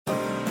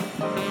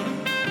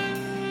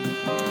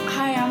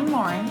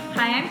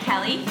I'm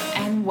Kelly.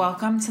 And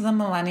welcome to the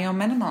Millennial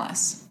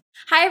Minimalists.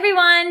 Hi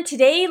everyone!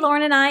 Today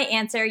Lauren and I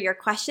answer your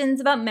questions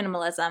about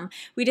minimalism.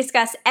 We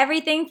discuss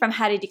everything from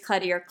how to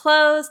declutter your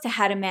clothes, to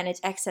how to manage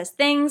excess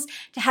things,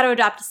 to how to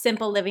adopt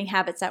simple living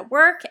habits at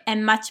work,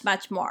 and much,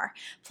 much more.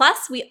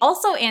 Plus, we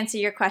also answer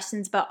your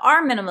questions about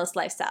our minimalist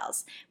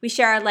lifestyles. We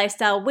share our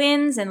lifestyle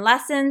wins and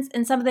lessons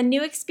and some of the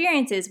new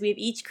experiences we've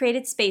each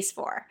created space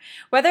for.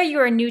 Whether you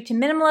are new to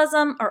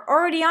minimalism or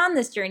already on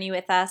this journey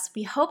with us,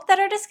 we hope that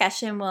our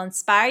discussion will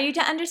inspire you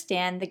to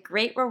understand the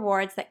great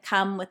rewards that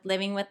come with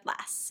living with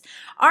less.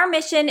 Our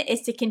mission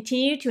is to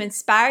continue to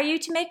inspire you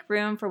to make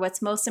room for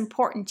what's most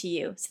important to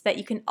you so that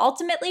you can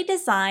ultimately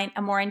design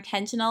a more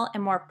intentional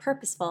and more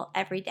purposeful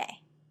every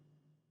day.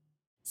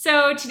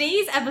 So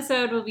today's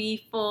episode will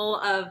be full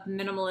of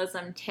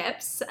minimalism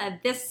tips.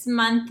 This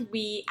month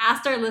we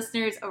asked our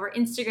listeners over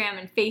Instagram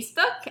and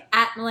Facebook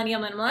at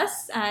Millennial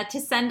Minimalists to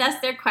send us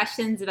their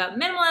questions about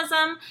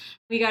minimalism.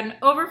 We got an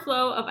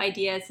overflow of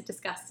ideas to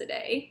discuss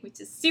today, which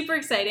is super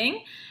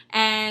exciting.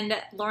 And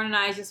Lauren and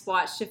I just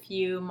watched a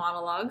few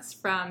monologues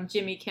from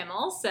Jimmy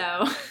Kimmel,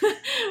 so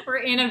we're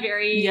in a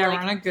very we're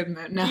in a good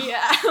mood now.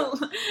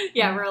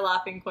 Yeah, we're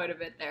laughing quite a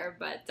bit there.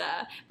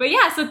 But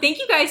yeah, so thank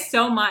you guys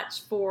so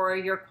much for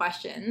your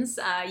questions.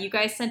 You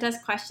guys sent us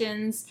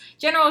questions,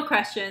 general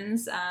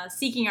questions,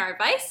 seeking our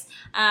advice,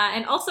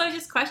 and also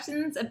just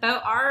questions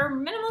about our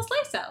minimalist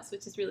lifestyles,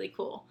 which is really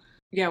cool.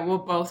 Yeah, we'll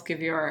both give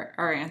you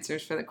our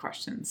answers for the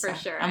questions. For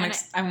sure.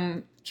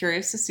 I'm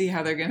curious to see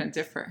how they're going to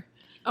differ.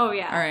 Oh,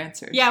 yeah. Our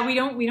answers. Yeah, we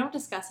don't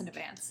discuss in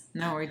advance.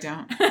 No, we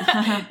don't.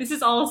 This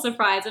is all a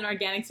surprise, an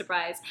organic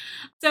surprise.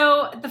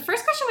 So the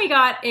first question we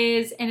got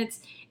is, and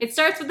it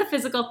starts with the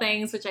physical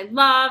things, which I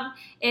love.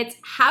 It's,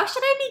 how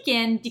should I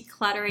begin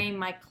decluttering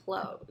my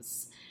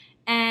clothes?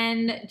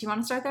 And do you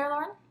want to start there,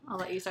 Lauren? I'll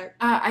let you start.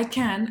 I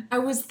can. I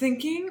was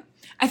thinking,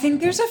 I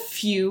think there's a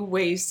few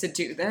ways to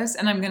do this,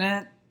 and I'm going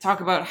to talk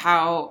about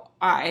how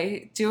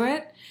I do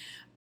it.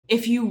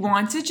 If you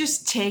want to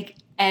just take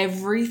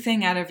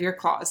everything out of your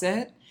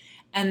closet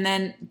and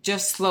then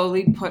just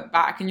slowly put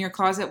back in your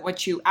closet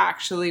what you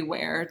actually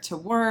wear to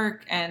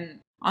work and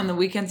on the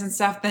weekends and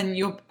stuff, then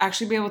you'll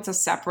actually be able to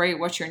separate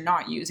what you're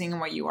not using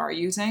and what you are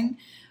using.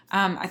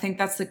 I think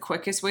that's the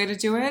quickest way to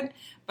do it.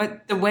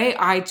 But the way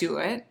I do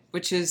it,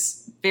 which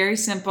is very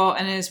simple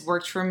and it has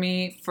worked for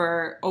me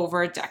for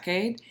over a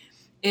decade,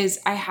 is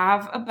I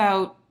have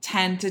about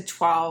 10 to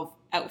 12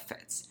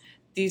 outfits.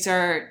 These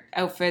are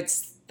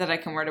outfits that I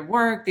can wear to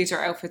work. These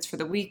are outfits for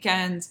the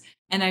weekends.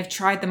 And I've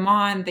tried them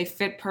on. They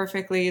fit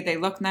perfectly. They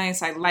look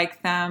nice. I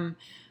like them.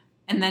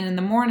 And then in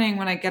the morning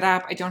when I get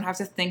up, I don't have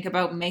to think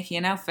about making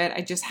an outfit.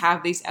 I just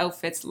have these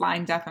outfits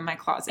lined up in my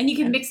closet. And you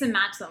can mix and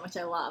match them, which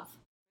I love.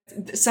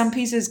 Some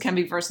pieces can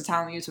be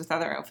versatile and used with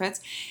other outfits.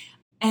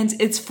 And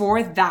it's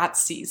for that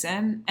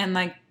season and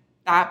like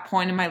that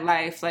point in my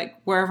life, like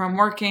wherever I'm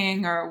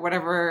working or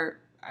whatever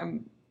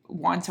I'm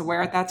want to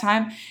wear at that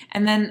time.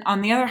 And then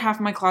on the other half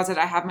of my closet,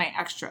 I have my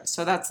extras.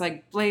 So that's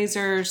like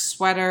blazers,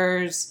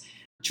 sweaters,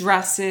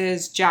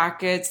 dresses,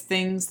 jackets,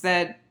 things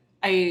that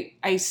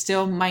I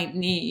still might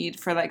need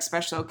for like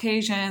special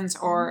occasions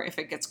or if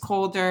it gets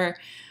colder.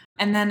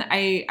 And then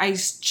I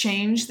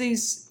change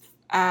these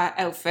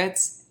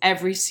outfits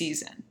every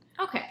season.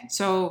 Okay.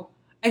 So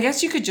I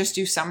guess you could just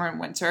do summer and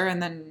winter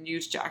and then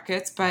use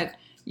jackets, but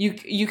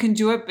you can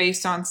do it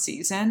based on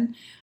season.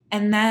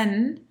 And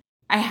then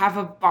I have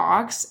a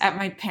box at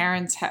my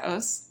parents'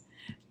 house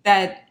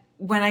that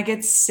when I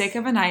get sick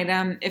of an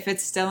item, if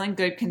it's still in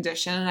good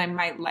condition and I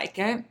might like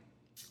it,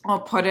 I'll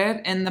put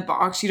it in the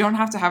box. You don't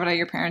have to have it at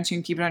your parents'. You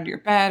can keep it under your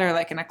bed or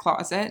like in a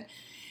closet.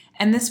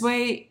 And this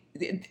way,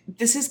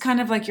 this is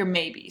kind of like your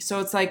maybe. So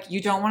it's like you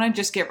don't want to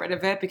just get rid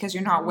of it because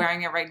you're not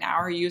wearing it right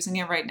now or using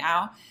it right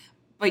now,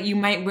 but you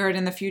might wear it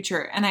in the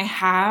future. And I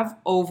have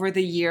over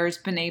the years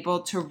been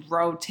able to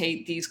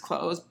rotate these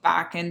clothes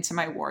back into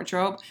my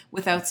wardrobe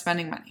without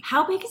spending money.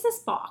 How big is this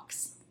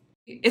box?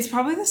 It's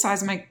probably the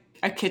size of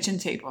a kitchen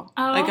table.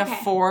 Oh, like okay. A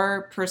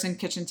 4-person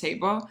kitchen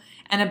table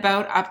and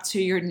about up to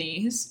your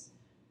knees.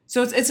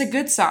 So it's a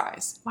good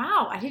size.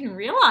 Wow, I didn't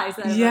realize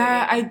that.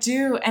 Yeah, I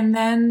do. And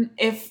then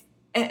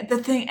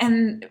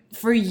and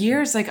for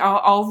years, like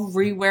I'll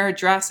rewear a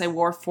dress I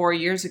wore 4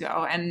 years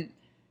ago and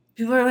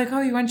people are like, oh,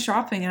 you went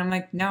shopping. And I'm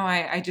like, no,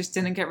 I just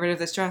didn't get rid of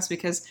this dress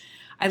because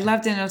I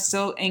loved it and it was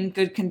still in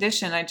good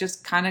condition. I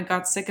just kind of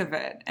got sick of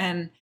it.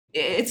 And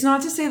it's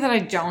not to say that I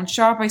don't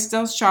shop. I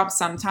still shop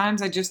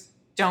sometimes. I just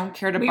don't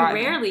care to buy them.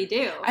 We rarely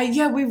do.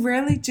 We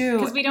rarely do.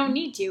 Because we don't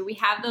need to. We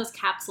have those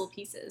capsule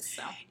pieces.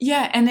 So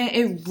yeah, and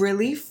it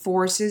really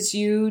forces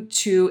you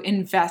to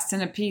invest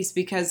in a piece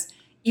because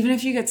even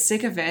if you get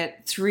sick of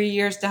it, 3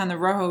 years down the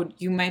road,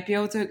 you might be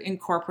able to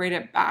incorporate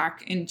it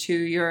back into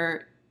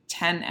your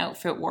 10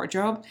 outfit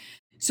wardrobe.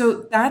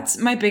 So that's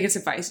my biggest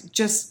advice.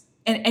 Just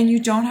and you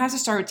don't have to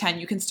start with 10.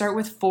 You can start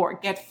with 4.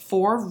 Get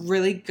 4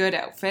 really good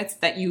outfits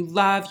that you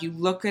love, you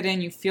look good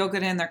in, you feel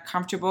good in, they're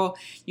comfortable.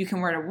 You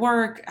can wear to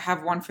work,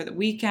 have one for the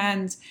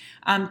weekend.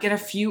 Get a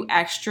few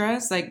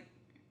extras like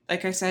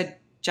I said,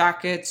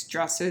 jackets,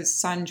 dresses,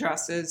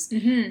 sundresses.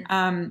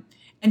 Mm-hmm.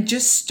 and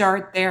just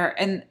start there,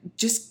 and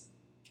just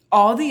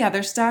all the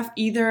other stuff,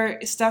 either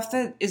stuff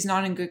that is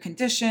not in good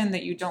condition,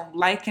 that you don't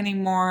like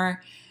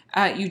anymore,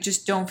 you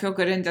just don't feel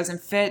good and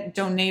doesn't fit,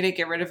 donate it,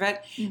 get rid of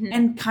it,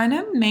 and kind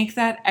of make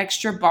that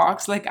extra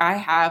box like I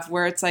have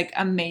where it's like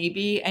a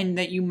maybe and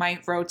that you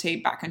might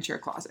rotate back into your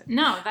closet.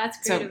 No, that's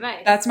great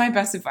advice. That's my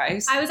best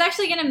advice. I was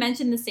actually going to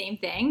mention the same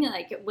thing.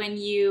 Like when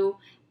you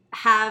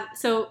have,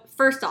 so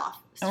first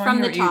off,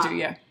 from the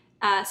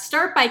top,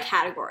 start by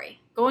category.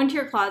 Go into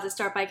your closet,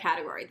 start by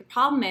category. The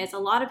problem is a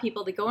lot of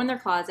people, they go in their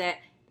closet,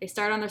 they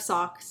start on their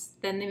socks,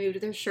 then they move to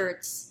their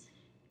shirts,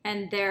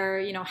 and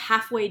they're,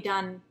 halfway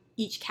done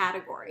each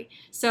category.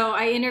 So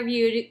I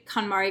interviewed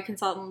KonMari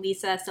consultant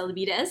Lisa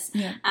Stelibides,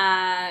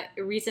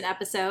 a recent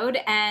episode,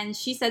 and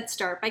she said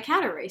start by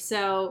category.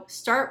 So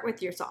start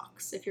with your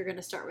socks if you're going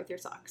to start with your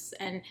socks,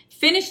 and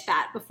finish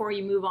that before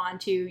you move on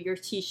to your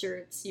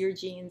t-shirts, your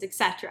jeans,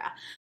 etc.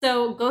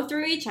 So go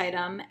through each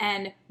item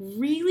and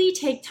really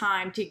take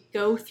time to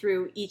go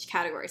through each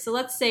category. So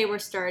let's say we're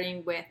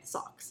starting with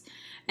socks,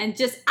 and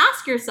just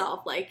ask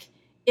yourself, like,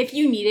 if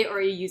you need it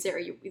or you use it or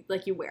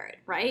you wear it,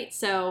 right?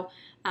 So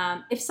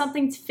if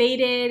something's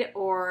faded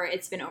or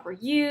it's been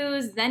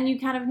overused, then you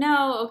kind of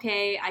know,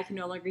 okay, I can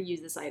no longer use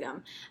this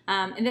item.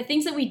 And the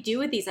things that we do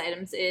with these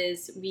items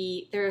is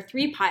there are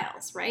 3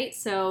 piles, right?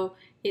 So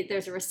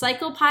there's a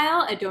recycle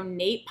pile, a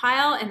donate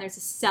pile, and there's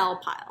a sell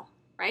pile,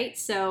 right?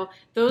 So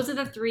those are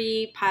the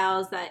 3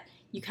 piles that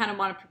you kind of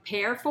want to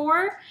prepare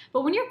for.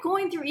 But when you're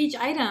going through each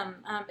item,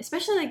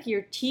 especially like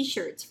your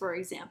t-shirts, for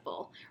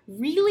example,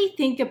 really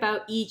think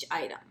about each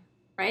item,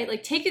 right?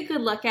 Like take a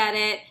good look at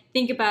it,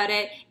 think about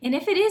it. And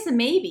if it is a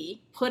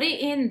maybe, put it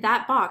in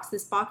that box,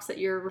 this box that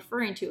you're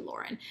referring to,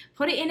 Lauren.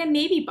 Put it in a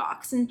maybe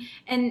box.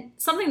 And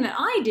something that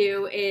I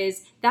do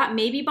is that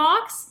maybe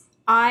box,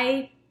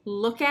 I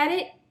look at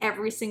it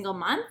every single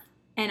month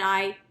and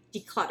I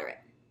declutter it.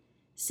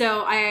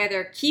 So I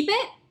either keep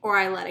it or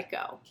I let it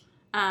go.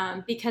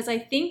 Because I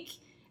think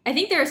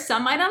there are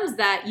some items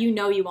that you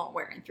won't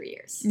wear in 3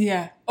 years.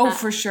 Yeah. Oh,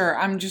 for sure.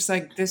 I'm just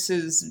like, this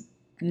is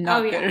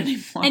not good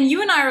anymore. And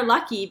you and I are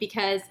lucky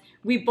because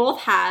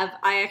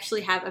I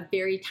actually have a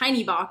very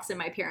tiny box in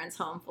my parents'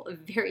 home, a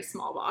very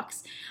small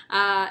box.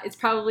 It's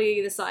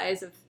probably the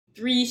size of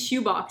 3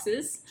 shoe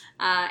boxes,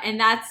 and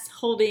that's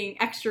holding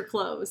extra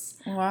clothes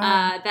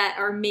that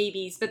are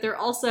maybes, but they're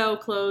also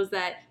clothes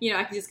that,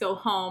 I can just go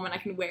home and I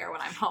can wear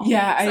when I'm home.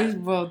 Yeah, so, I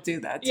will do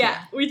that too.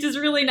 Yeah, which is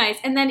really nice.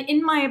 And then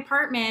in my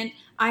apartment,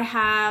 I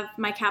have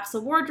my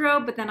capsule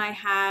wardrobe, but then I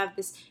have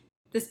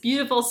this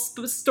beautiful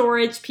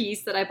storage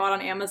piece that I bought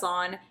on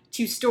Amazon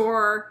to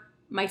store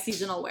my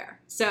seasonal wear.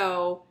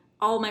 So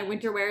all my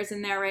winter wear is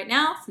in there right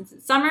now since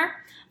it's summer.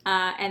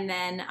 And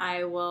then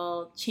I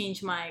will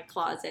change my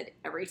closet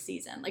every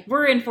season. Like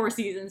we're in 4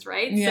 seasons,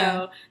 right? Yeah.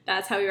 So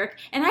that's how we work.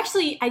 And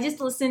actually, I just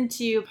listened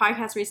to a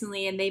podcast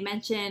recently and they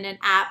mentioned an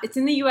app. It's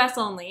in the US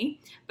only,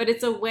 but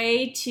it's a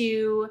way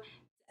to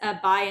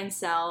buy and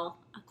sell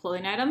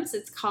clothing items.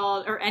 It's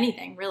called, or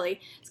anything really.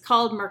 It's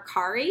called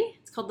Mercari.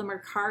 It's called the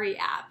Mercari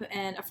app.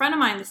 And a friend of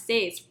mine in the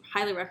States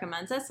highly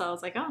recommends it. So I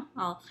was like,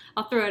 oh,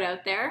 I'll throw it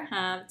out there.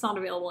 It's not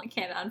available in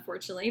Canada,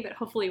 unfortunately, but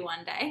hopefully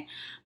one day.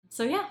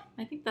 So yeah,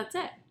 I think that's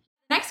it.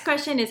 Next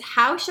question is,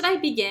 how should I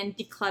begin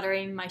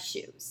decluttering my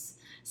shoes?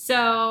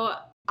 So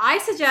I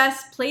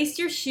suggest place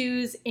your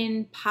shoes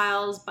in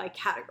piles by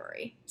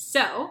category.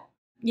 So,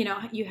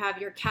 you have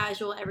your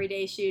casual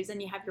everyday shoes,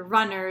 and you have your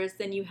runners,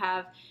 then you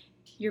have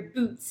your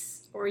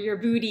boots or your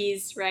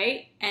booties,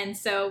 right? And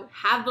so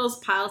have those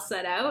piles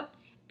set out,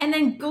 and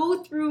then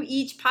go through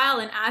each pile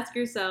and ask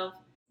yourself,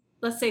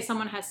 let's say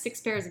someone has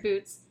 6 pairs of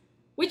boots,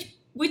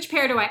 which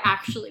pair do I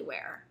actually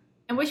wear?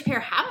 And which pair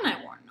haven't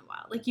I worn in a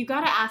while? Like, you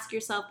got to ask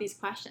yourself these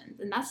questions,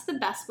 and that's the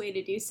best way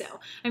to do so.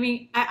 I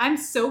mean, I'm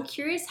so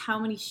curious how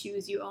many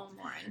shoes you own,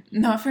 Lauren.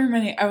 Not very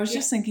many. I was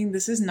just thinking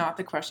this is not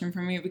the question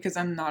for me because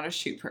I'm not a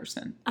shoe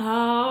person.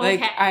 Oh,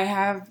 like, okay. I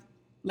have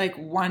like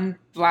one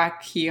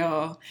black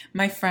heel.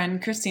 My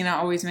friend Christina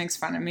always makes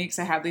fun of me because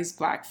I have these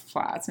black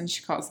flats, and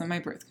she calls them my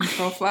birth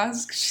control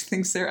flats because she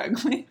thinks they're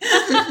ugly.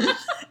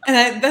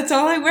 And that's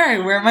all I wear. I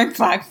wear my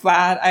black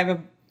flat. I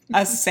have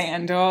a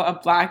sandal, a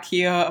black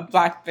heel, a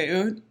black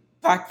boot,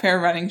 black pair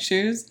of running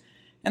shoes.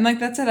 And like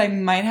that's it. I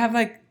might have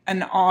like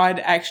an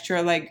odd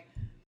extra, like,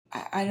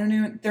 I don't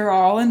even, they're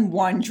all in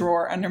one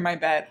drawer under my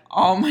bed,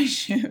 all my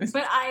shoes.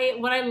 But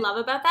what I love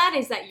about that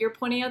is that you're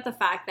pointing out the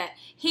fact that,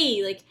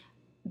 hey, like,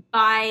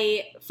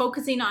 by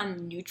focusing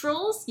on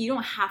neutrals, you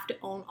don't have to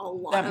own a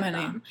lot of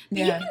them. But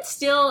you can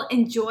still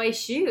enjoy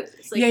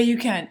shoes. Like, yeah, you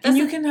can. And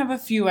you can have a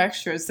few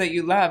extras that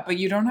you love, but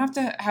you don't have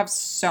to have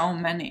so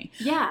many.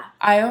 Yeah.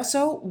 I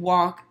also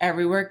walk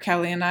everywhere.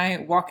 Kelly and I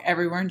walk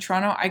everywhere in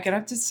Toronto. I get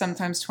up to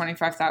sometimes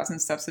 25,000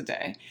 steps a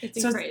day.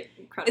 It's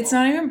incredible. It's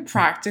not even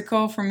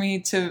practical for me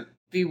to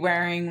be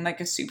wearing like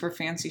a super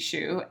fancy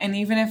shoe. And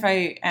even if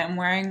I am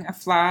wearing a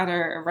flat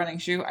or a running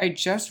shoe, I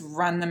just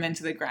run them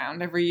into the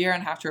ground every year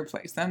and have to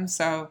replace them.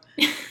 So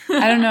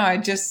I don't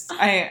know.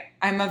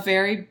 I'm a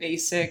very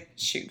basic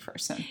shoe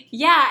person.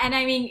 Yeah, and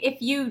I mean,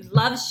 if you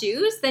love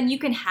shoes, then you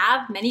can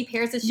have many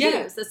pairs of shoes.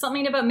 Yeah. There's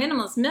something about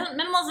minimalism.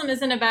 Minimalism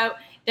isn't about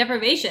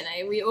deprivation.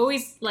 We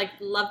always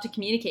love to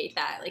communicate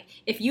that. Like,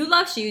 if you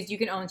love shoes, you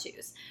can own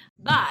shoes.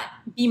 But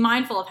be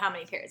mindful of how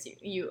many pairs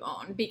you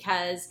own,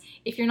 because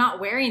if you're not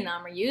wearing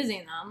them or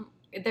using them,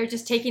 they're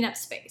just taking up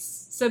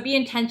space. So be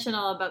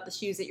intentional about the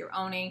shoes that you're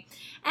owning.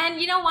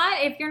 And you know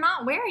what? If you're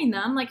not wearing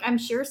them, like, I'm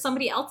sure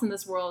somebody else in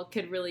this world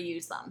could really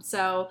use them.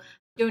 So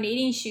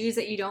donating shoes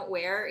that you don't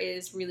wear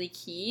is really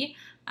key.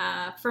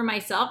 For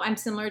myself, I'm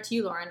similar to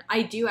you, Lauren.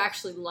 I do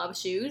actually love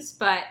shoes,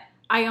 but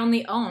I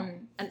only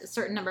own a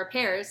certain number of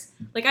pairs.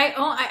 Like, I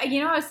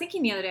was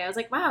thinking the other day, I was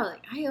like, wow,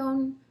 like, I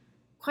own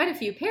quite a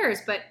few pairs,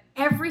 but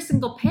every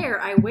single pair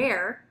I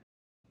wear,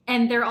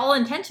 and they're all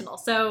intentional.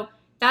 So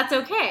that's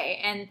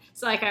okay. And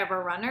so, like, I have a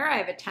runner, I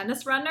have a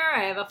tennis runner,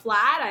 I have a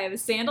flat, I have a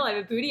sandal, I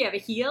have a bootie, I have a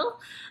heel,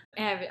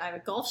 I have a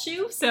golf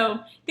shoe. So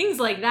things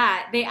like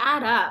that, they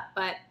add up.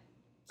 But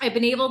I've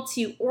been able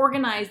to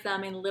organize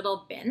them in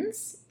little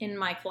bins in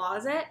my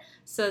closet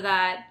so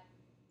that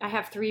I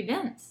have 3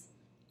 bins.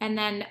 And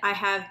then I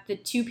have the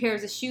 2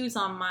 pairs of shoes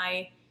on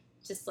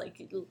just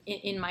like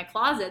in my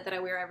closet that I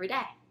wear every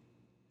day.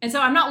 And so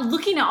I'm not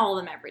looking at all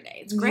of them every day.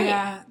 It's great.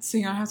 Yeah, so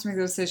you don't have to make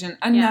the decision.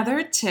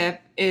 Another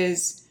tip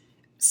is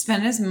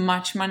spend as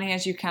much money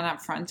as you can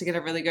up front to get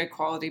a really good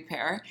quality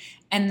pair.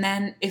 And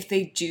then if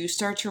they do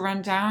start to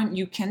run down,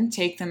 you can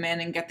take them in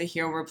and get the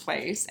heel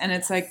replaced. And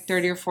it's like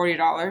 $30 or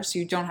 $40, so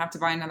you don't have to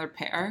buy another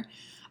pair.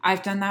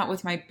 I've done that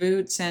with my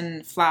boots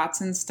and flats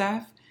and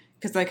stuff.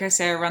 Because like I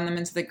say, I run them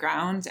into the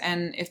ground.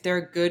 And if they're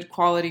a good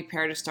quality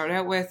pair to start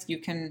out with, you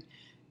can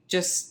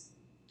just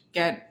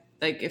get...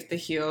 Like, if the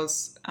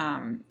heels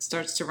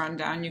starts to run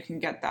down, you can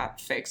get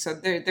that fixed. So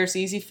there's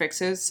easy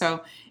fixes.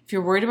 So if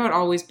you're worried about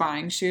always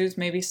buying shoes,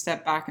 maybe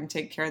step back and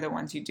take care of the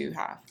ones you do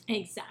have.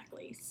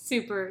 Exactly.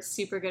 Super,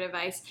 super good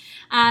advice.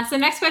 So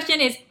next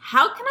question is,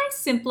 how can I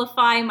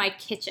simplify my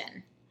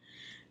kitchen?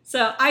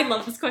 So I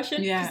love this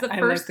question because the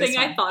first thing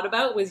I thought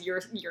about was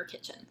your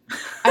kitchen.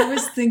 I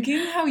was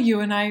thinking how you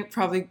and I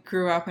probably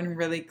grew up in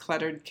really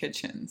cluttered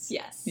kitchens.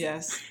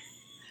 Yes.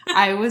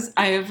 I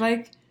have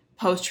like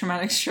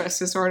post-traumatic stress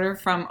disorder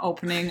from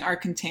opening our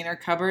container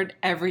cupboard.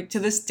 To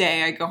this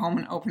day, I go home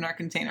and open our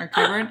container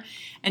cupboard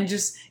and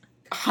just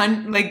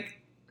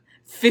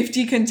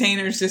 50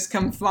 containers just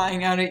come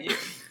flying out at you.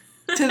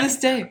 To this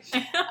day.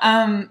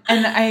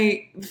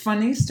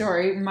 Funny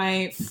story,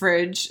 my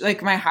fridge,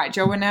 like my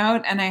hydro went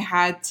out and I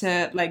had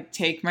to like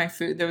take my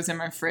food that was in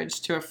my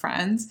fridge to a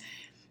friend's,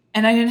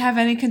 and I didn't have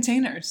any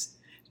containers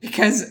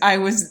because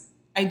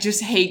I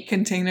just hate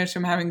containers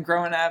from having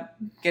grown up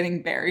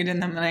getting buried in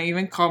them. And I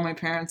even called my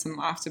parents and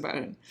laughed about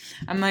it.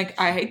 I'm like,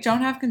 I don't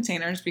have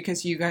containers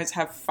because you guys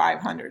have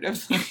 500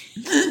 of them.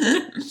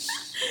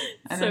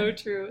 So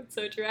true.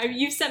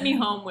 You've sent me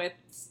home with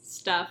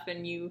stuff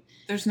and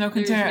there's no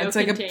container. It's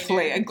like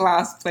a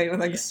glass plate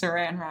with like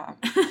saran wrap.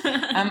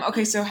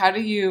 Okay, so how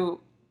do you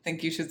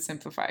think you should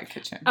simplify a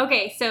kitchen?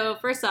 Okay, so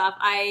first off,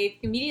 I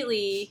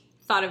immediately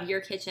thought of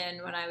your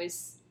kitchen when I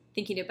was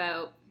thinking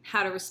about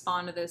how to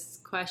respond to this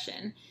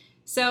question.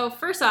 So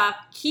first off,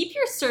 keep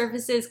your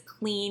surfaces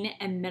clean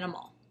and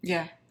minimal.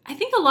 Yeah. I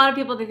think a lot of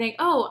people, they think,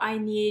 oh, I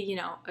need,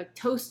 a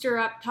toaster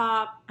up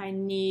top. I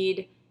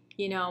need,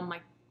 my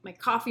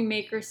coffee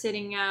maker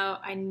sitting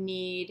out. I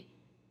need,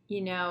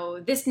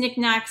 this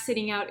knickknack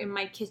sitting out in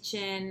my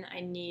kitchen.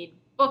 I need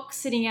books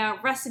sitting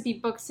out, recipe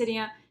books sitting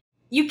out.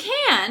 You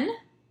can,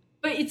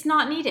 but it's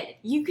not needed.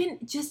 You can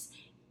just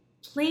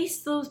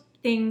place those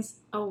things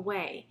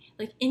away,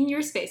 like in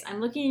your space. I'm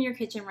looking in your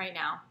kitchen right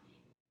now.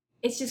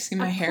 It's just see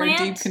my hair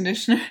deep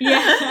conditioner.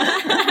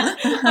 Yeah,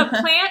 a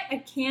plant, a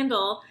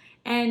candle,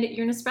 and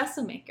your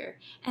Nespresso maker,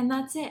 and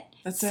that's it.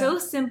 So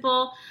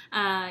simple.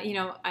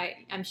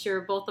 I'm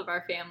sure both of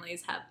our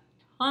families have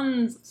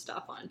tons of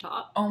stuff on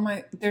top. Oh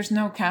my! There's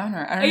no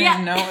counter. I don't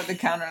even know what the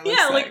counter looks like.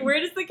 Yeah, like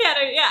where does the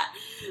counter? Yeah,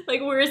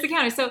 like where is the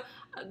counter? So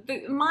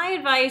my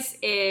advice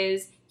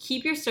is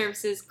keep your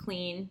surfaces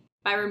clean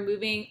by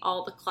removing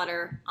all the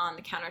clutter on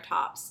the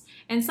countertops.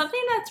 And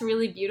something that's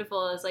really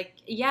beautiful is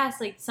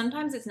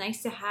sometimes it's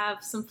nice to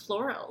have some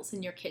florals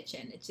in your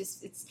kitchen. It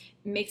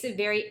makes it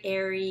very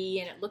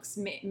airy and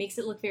makes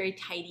it look very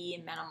tidy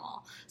and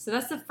minimal. So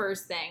that's the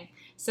first thing.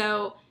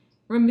 So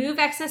remove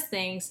excess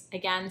things.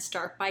 Again,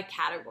 start by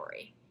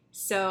category.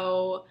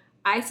 So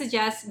I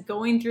suggest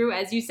going through,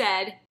 as you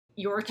said,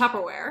 your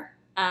Tupperware.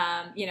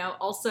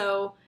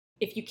 Also,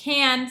 if you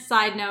can,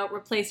 side note,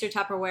 replace your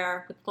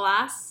Tupperware with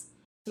glass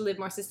to live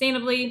more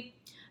sustainably.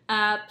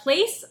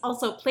 Place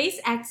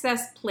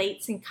excess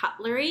plates and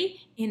cutlery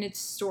in its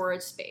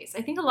storage space.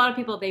 I think a lot of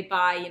people, they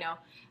buy,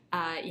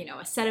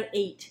 a set of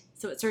 8.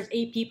 So it serves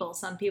 8 people.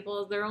 Some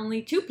people, they're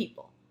only 2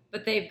 people,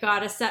 but they've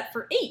got a set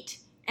for 8.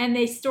 and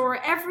they store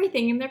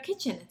everything in their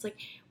kitchen. It's like,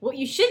 what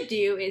you should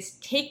do is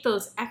take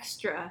those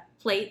extra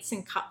plates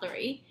and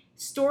cutlery,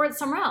 store it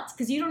somewhere else,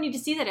 because you don't need to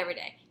see that every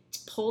day.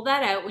 Pull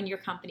that out when your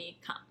company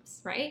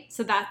comes, right?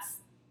 So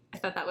I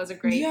thought that was a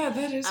great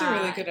that is a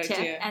really good tip.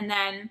 idea. And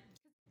then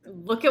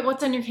look at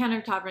what's on your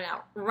countertop right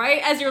now.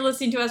 Right as you're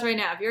listening to us right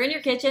now, if you're in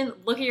your kitchen,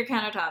 look at your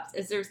countertops.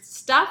 Is there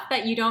stuff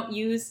that you don't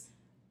use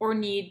or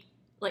need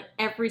like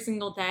every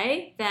single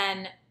day?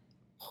 Then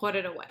put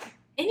it away.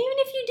 And even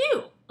if you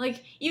do,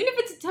 like even if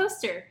it's a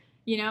toaster,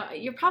 you know,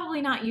 you're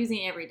probably not using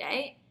it every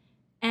day.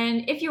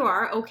 And if you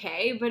are,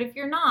 okay. But if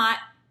you're not,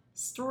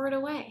 store it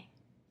away.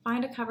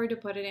 Find a cupboard to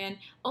put it in.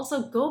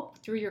 Also, go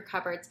through your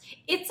cupboards.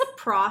 It's a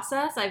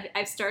process.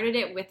 I've started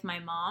it with my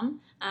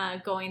mom,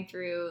 going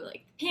through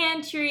like the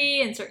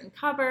pantry and certain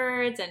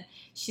cupboards, and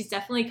she's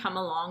definitely come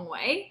a long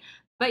way.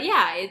 But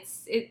yeah,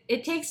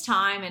 it takes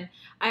time, and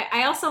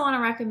I also want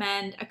to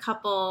recommend a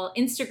couple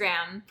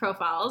Instagram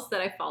profiles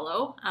that I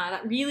follow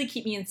that really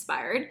keep me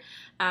inspired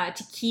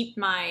to keep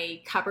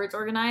my cupboards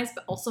organized,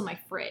 but also my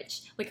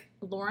fridge. Like,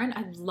 Lauren,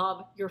 I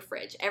love your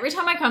fridge. Every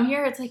time I come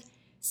here, it's like,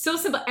 so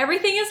simple.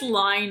 Everything is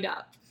lined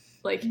up.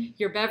 Like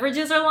your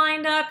beverages are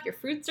lined up, your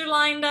fruits are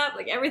lined up,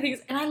 like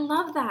everything's, and I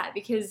love that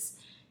because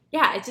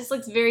yeah, it just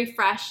looks very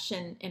fresh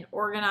and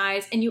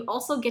organized. And you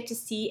also get to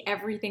see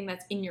everything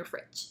that's in your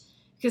fridge.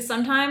 Because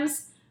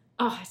sometimes,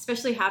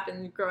 especially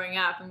happened growing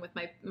up and with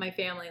my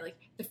family, like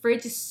the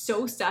fridge is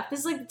so stuffed. This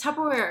is like the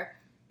Tupperware,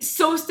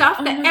 so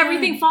stuffed that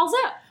everything falls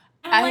out.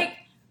 And I'm like,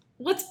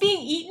 what's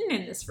being eaten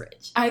in this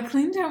fridge? I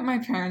cleaned out my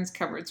parents'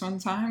 cupboards one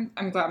time.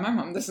 I'm glad my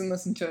mom doesn't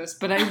listen to us,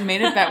 but I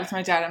made a bet with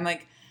my dad. I'm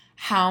like,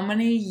 how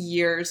many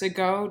years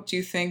ago do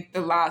you think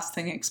the last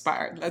thing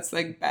expired? Let's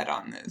like bet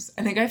on this.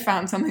 I think I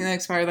found something that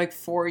expired like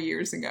 4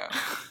 years ago.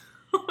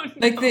 Oh, no.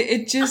 Like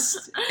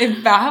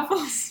it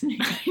baffles me.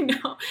 I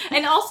know.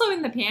 And also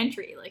in the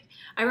pantry, like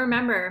I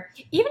remember,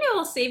 even it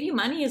will save you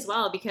money as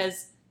well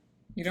because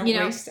you don't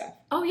waste stuff.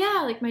 Oh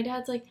yeah, like my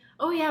dad's like,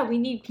 oh yeah, we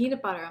need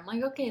peanut butter. I'm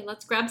like, okay,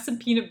 let's grab some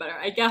peanut butter.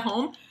 I get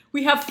home,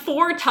 we have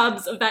 4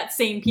 tubs of that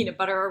same peanut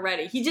butter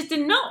already. He just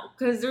didn't know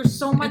because there's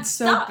so much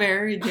stuff. It's so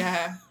buried,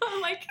 yeah.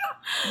 I'm like,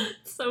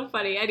 so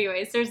funny.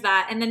 Anyways, there's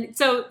that. And then,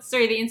 the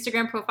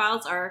Instagram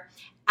profiles are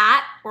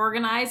at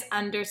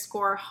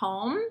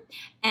organize_home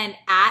and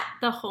at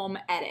the home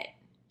edit.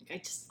 Like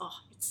it's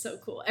so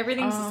cool.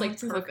 Everything's just like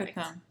perfect.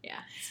 Yeah,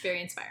 it's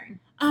very inspiring.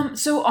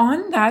 So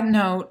on that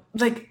note,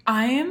 like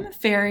I am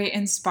very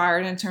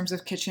inspired in terms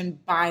of kitchen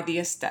by the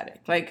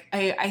aesthetic. Like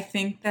I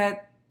think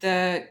that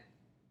the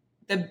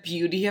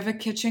beauty of a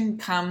kitchen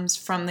comes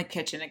from the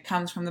kitchen. It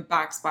comes from the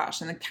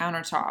backsplash and the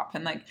countertop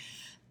and like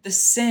the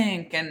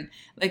sink, and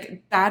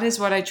like that is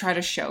what I try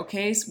to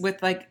showcase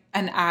with like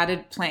an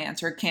added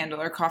plant or candle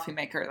or coffee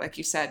maker, like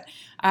you said.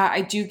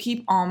 I do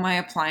keep all my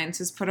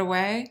appliances put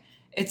away.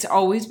 It's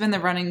always been the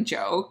running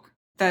joke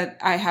that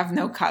I have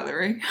no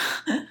cutlery.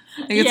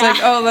 It's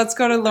like, oh, let's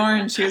go to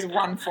Lauren. She has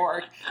 1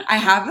 fork. I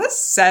have a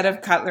set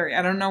of cutlery.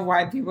 I don't know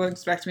why people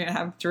expect me to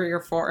have 3 or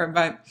 4,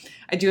 but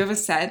I do have a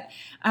set.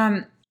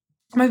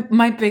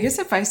 My biggest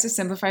advice to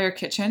simplify your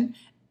kitchen,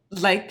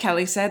 like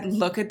Kelly said,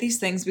 look at these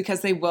things because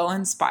they will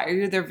inspire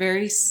you. They're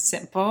very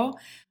simple.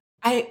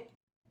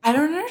 I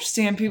don't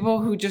understand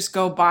people who just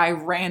go buy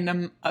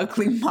random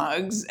ugly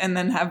mugs and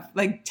then have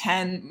like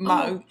 10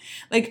 mugs.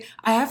 Like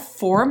I have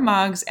 4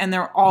 mugs and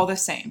they're all the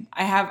same.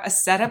 I have a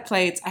set of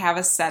plates. I have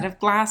a set of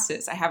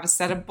glasses. I have a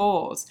set of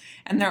bowls,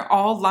 and they're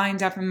all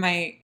lined up in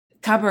my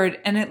cupboard,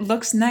 and it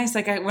looks nice.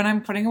 Like when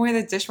I'm putting away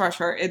the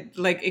dishwasher, it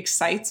like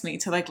excites me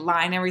to like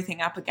line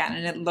everything up again,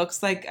 and it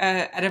looks like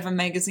out of a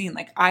magazine.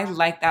 Like I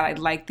like that. I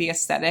like the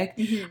aesthetic.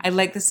 Mm-hmm. I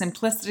like the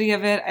simplicity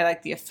of it. I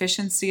like the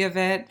efficiency of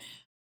it.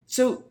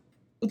 So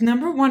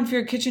number 1 for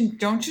your kitchen,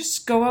 don't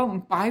just go out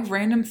and buy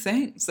random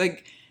things.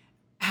 Like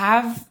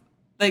have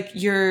like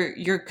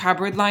your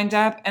cupboard lined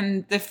up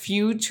and the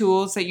few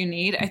tools that you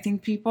need. I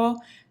think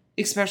people,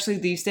 especially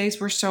these days,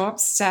 we're so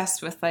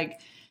obsessed with like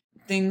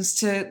things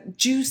to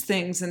juice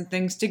things and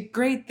things to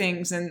grate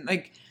things, and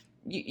like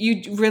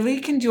you really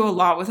can do a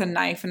lot with a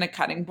knife and a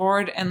cutting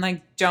board, and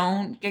like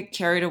don't get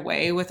carried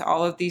away with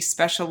all of these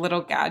special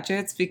little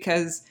gadgets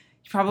because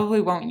you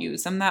probably won't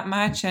use them that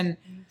much. And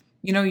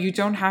you know, you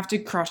don't have to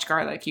crush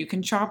garlic. You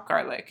can chop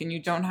garlic, and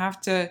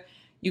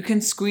you can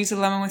squeeze a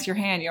lemon with your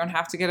hand. You don't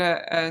have to get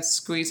a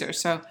squeezer.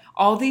 So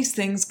all these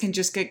things can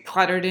just get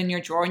cluttered in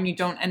your drawer, and you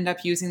don't end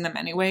up using them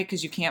anyway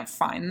because you can't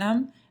find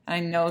them. And I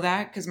know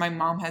that because my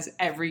mom has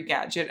every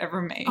gadget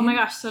ever made. Oh my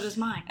gosh, so does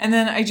mine. And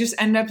then I just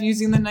end up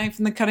using the knife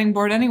and the cutting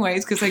board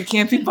anyways because I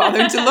can't be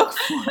bothered to look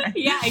for it.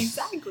 Yeah,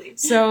 exactly.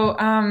 So,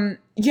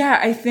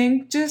 I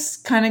think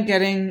just kind of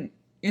getting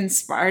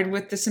inspired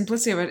with the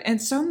simplicity of it. And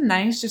it's so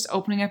nice just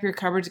opening up your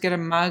cupboard to get a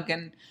mug,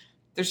 and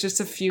there's just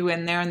a few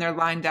in there and they're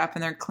lined up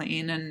and they're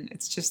clean, and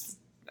it's just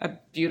a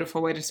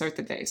beautiful way to start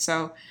the day.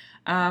 So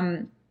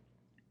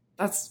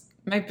that's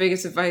my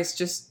biggest advice.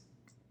 Just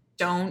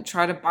don't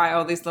try to buy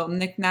all these little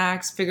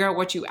knickknacks. Figure out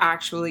what you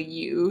actually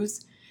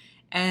use,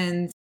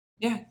 and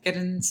get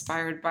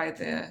inspired by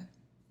the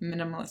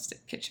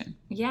minimalistic kitchen.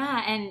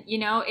 Yeah, and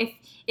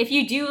if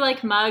you do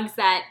like mugs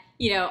that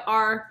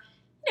are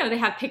they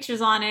have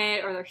pictures on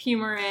it or they're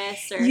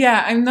humorous or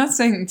yeah, I'm not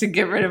saying to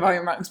get rid of all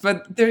your mugs,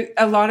 but there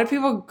a lot of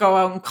people go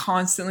out and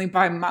constantly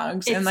buy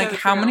mugs, and like,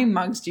 how many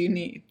mugs do you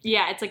need?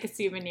 Yeah, it's like a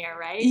souvenir,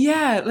 right?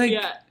 Yeah, like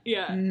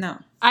yeah. No.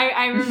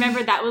 I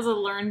remember that was a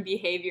learned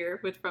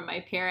behavior from my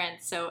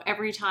parents. So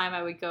every time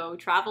I would go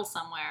travel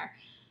somewhere,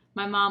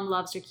 my mom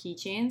loves her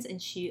keychains,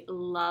 and she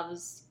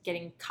loves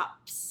getting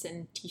cups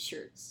and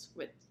T-shirts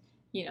with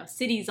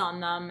cities on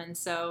them, and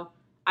so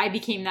I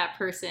became that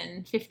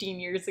person 15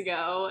 years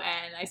ago,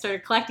 and I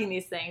started collecting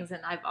these things,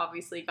 and I've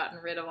obviously gotten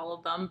rid of all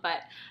of them.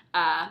 But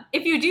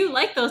if you do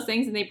like those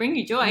things and they bring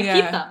you joy, keep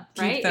them,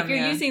 right? Keep them, if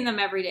you're using them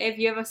every day, if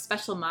you have a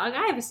special mug,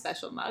 I have a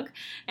special mug,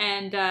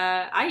 and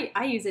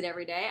I use it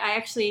every day. I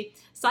actually,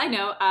 side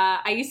note,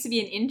 I used to be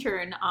an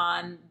intern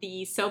on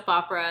the soap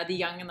opera The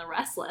Young and the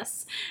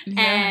Restless,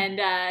 and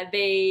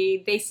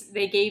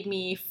they gave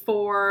me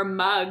 4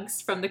 mugs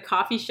from the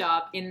coffee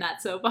shop in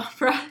that soap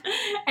opera,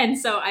 and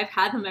so I've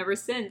had them ever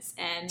since.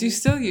 And do you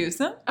still use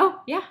them?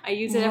 Oh yeah, I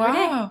use it every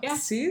day. Yeah.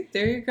 See,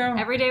 there you go.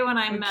 Every day when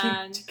I'm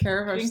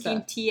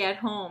drinking tea at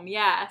home.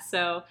 Yeah.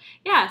 So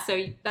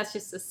that's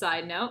just a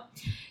side note.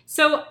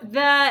 So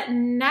the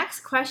next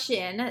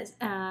question,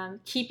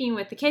 keeping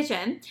with the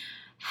kitchen,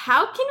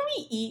 how can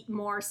we eat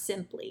more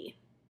simply?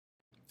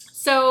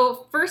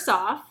 So first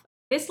off,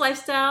 this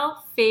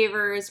lifestyle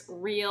favors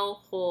real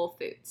whole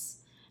foods.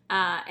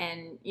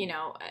 And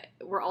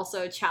we're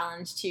also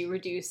challenged to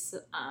reduce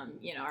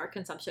our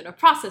consumption of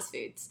processed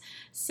foods.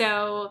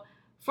 So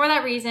for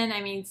that reason,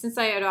 I mean, since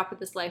I adopted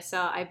this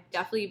lifestyle, I've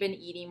definitely been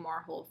eating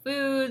more whole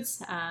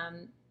foods,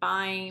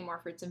 buying more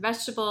fruits and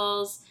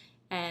vegetables,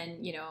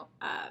 and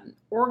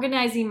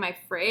organizing my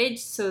fridge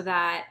so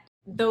that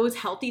those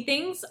healthy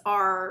things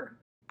are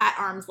at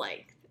arm's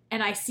length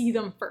and I see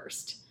them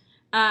first.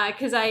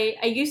 Because I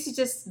used to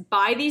just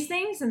buy these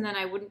things and then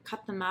I wouldn't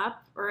cut them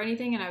up or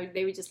anything, and I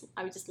would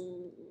just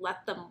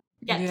let them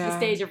get to the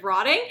stage of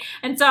rotting.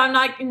 And so I'm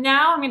like,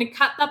 now I'm going to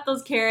cut up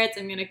those carrots.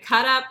 I'm going to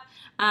cut up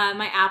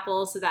my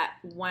apples so that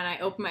when I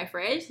open my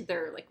fridge,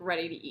 they're like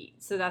ready to eat.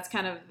 So that's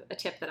kind of a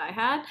tip that I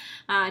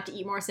had to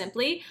eat more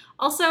simply.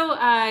 Also,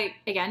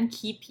 again,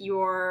 keep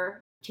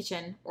your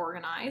kitchen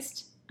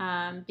organized.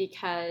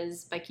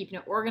 Because by keeping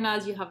it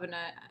organized, you have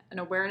an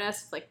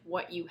awareness of like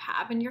what you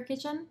have in your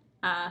kitchen.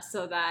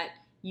 So that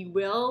you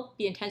will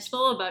be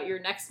intentional about your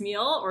next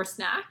meal or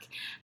snack,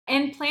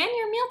 and plan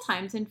your meal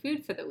times and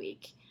food for the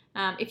week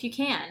if you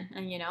can.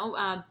 And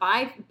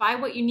buy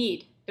what you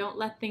need. Don't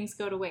let things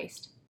go to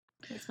waste.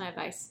 That's my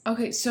advice.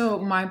 Okay, so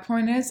my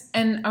point is,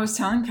 and I was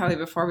telling Kelly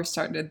before we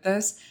started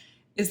this,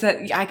 is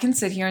that I can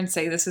sit here and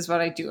say this is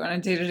what I do on a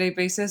day-to-day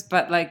basis,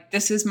 but like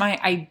this is my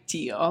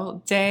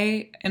ideal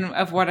day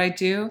of what I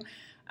do.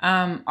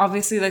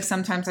 Obviously, like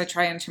sometimes I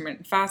try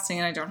intermittent fasting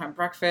and I don't have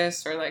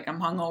breakfast, or like I'm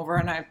hungover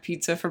and I have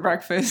pizza for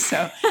breakfast.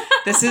 So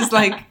this is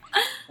like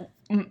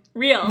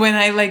real when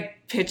I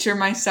like picture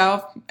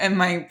myself in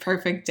my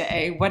perfect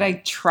day, what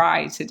I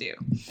try to do.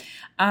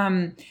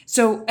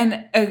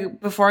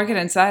 Before I get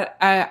into that,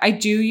 I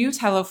do use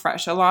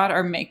HelloFresh a lot,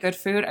 or Make Good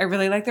Food. I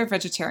really like their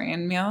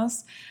vegetarian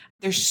meals.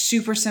 They're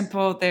super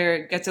simple.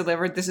 They get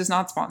delivered. This is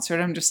not sponsored.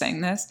 I'm just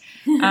saying this.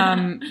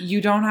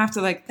 You don't have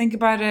to like think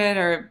about it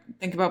or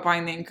think about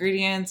buying the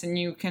ingredients, and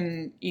you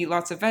can eat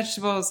lots of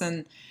vegetables,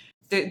 and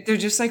they're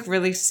just like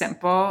really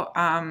simple.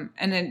 And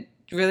it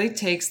really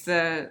takes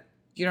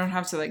you don't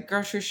have to like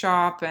grocery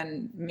shop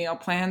and meal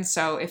plan.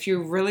 So if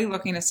you're really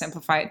looking to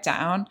simplify it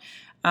down,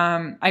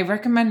 I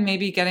recommend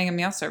maybe getting a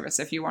meal service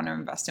if you want to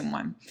invest in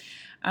one.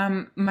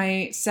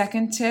 My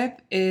second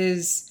tip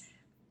is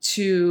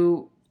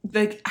to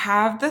like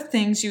have the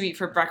things you eat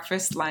for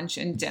breakfast, lunch,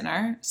 and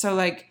dinner. So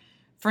like,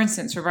 for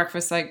instance, for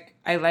breakfast, like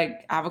I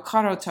like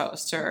avocado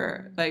toast,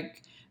 or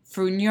like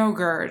fruit and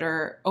yogurt,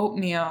 or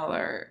oatmeal,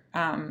 or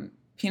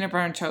peanut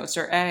butter and toast,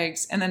 or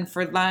eggs. And then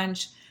for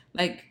lunch,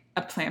 like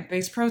a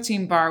plant-based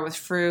protein bar with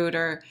fruit,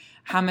 or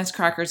hummus,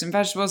 crackers, and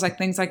vegetables, like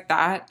things like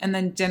that. And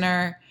then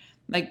dinner,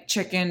 like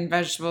chicken,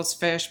 vegetables,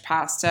 fish,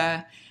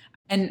 pasta.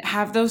 And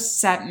have those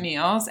set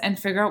meals and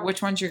figure out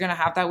which ones you're going to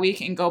have that week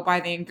and go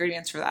buy the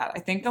ingredients for that. I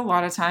think a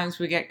lot of times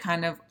we get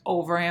kind of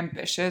over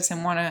ambitious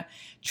and want to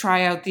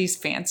try out these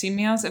fancy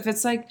meals. If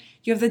it's like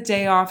you have the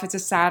day off, it's a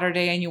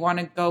Saturday, and you want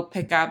to go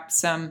pick up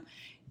some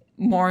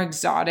more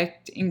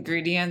exotic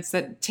ingredients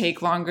that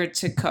take longer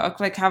to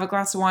cook, like have a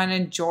glass of wine,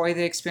 enjoy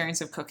the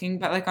experience of cooking.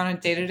 But like on a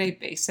day-to-day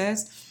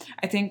basis,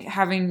 I think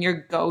having your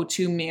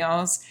go-to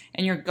meals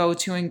and your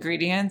go-to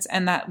ingredients,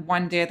 and that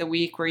one day of the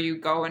week where you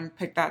go and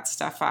pick that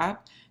stuff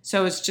up,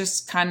 so it's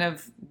just kind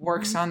of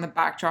works on the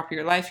backdrop of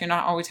your life. You're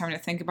not always having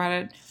to think about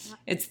it.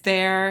 It's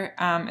there.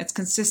 It's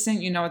consistent.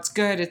 It's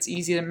good. It's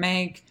easy to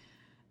make.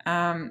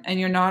 And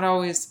you're not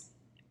always...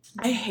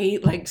 I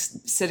hate like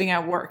sitting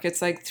at work.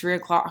 It's like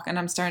 3:00 and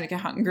I'm starting to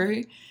get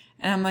hungry,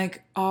 and I'm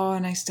like, oh,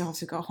 and I still have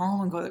to go home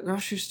and go to the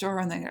grocery store,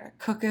 and then I gotta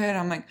cook it.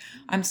 I'm like,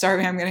 I'm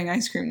starving. I'm getting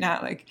ice cream now.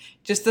 Like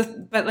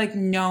but like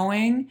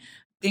knowing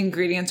the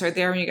ingredients are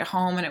there when you get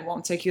home and it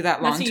won't take you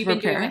that long to prepare. That's what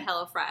you've been doing with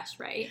HelloFresh,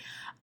 right?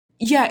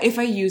 Yeah, if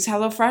I use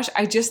HelloFresh,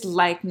 I just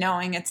like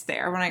knowing it's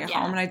there when I get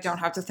home and I don't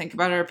have to think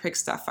about it or pick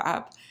stuff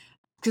up.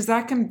 Because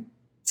that can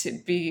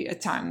be a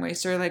time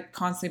waster, like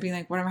constantly being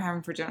like, what am I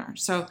having for dinner?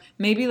 So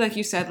maybe, like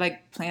you said,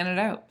 like plan it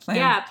out.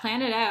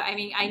 Plan it out. I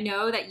mean, I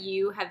know that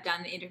you have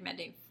done the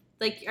intermittent.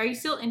 Like, are you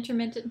still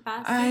intermittent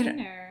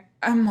fasting?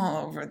 I'm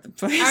all over the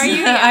place. Are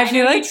you? Yeah, I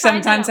feel like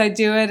sometimes I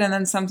do it, and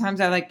then sometimes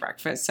I like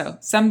breakfast. So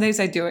some days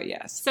I do it,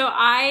 yes. So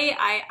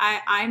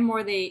I'm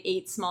more the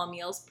 8 small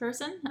meals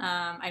person.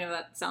 I know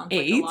that sounds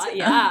like a lot.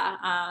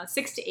 Yeah,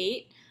 6 to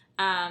 8.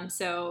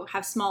 So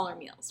have smaller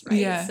meals, right?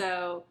 Yeah.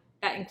 So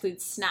that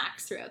includes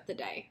snacks throughout the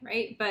day,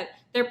 right? But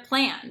they're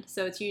planned.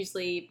 So it's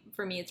usually,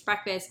 for me, it's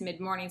breakfast,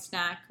 mid-morning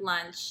snack,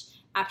 lunch,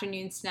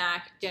 afternoon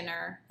snack,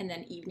 dinner, and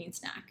then evening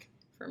snack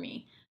for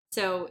me.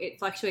 So it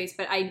fluctuates,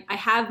 but I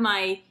have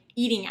my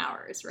eating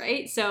hours,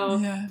 right? So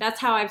that's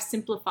how I've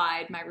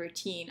simplified my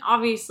routine.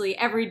 Obviously,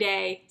 every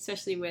day,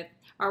 especially with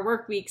our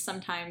work weeks,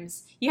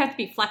 sometimes you have to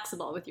be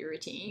flexible with your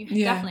routine.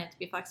 You definitely have to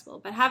be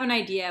flexible, but have an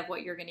idea of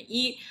what you're going to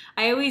eat.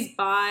 I always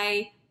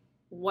buy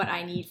what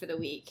I need for the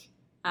week.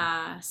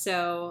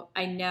 So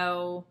I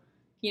know,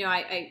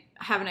 I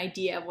have an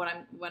idea of what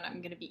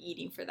I'm going to be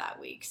eating for that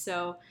week.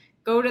 So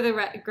go to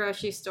the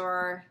grocery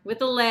store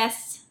with a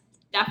list.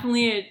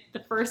 Definitely the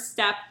first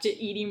step to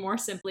eating more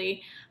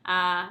simply.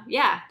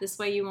 This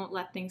way you won't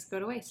let things go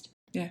to waste.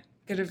 Yeah,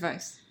 good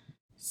advice.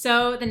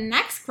 So the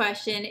next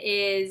question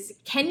is,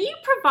 can you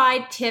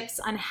provide tips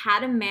on how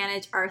to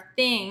manage our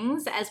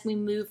things as we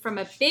move from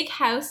a big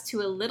house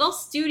to a little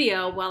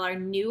studio while our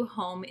new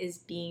home is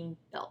being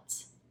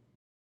built?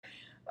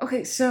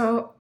 Okay,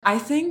 so I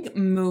think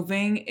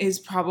moving is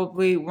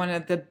probably one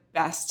of the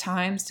best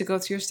times to go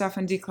through your stuff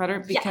and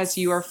declutter because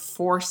you are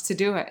forced to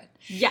do it.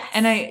 Yes.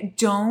 And I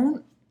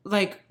don't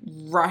like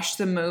rush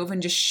the move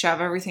and just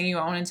shove everything you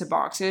own into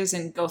boxes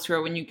and go through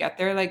it when you get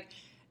there. Like,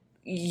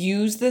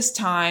 use this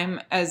time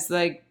as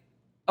like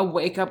a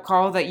wake-up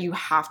call that you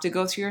have to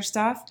go through your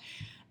stuff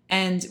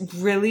and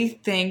really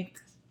think,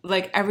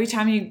 like, every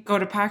time you go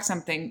to pack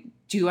something,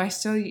 do I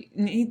still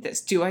need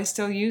this? Do I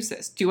still use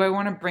this? Do I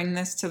want to bring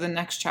this to the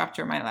next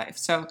chapter of my life?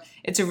 So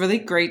it's a really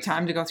great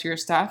time to go through your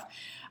stuff.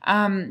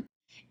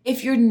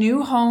 If your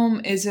new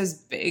home is as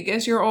big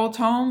as your old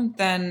home,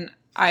 then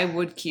I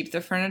would keep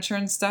the furniture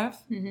and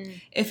stuff. Mm-hmm.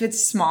 If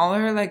it's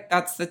smaller, like,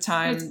 that's the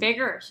time. It's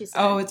bigger, she said.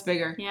 Oh, it's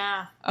bigger.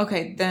 Yeah.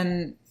 Okay,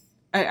 then,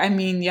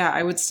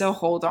 I would still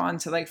hold on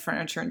to, like,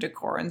 furniture and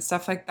decor and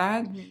stuff like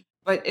that. Mm-hmm.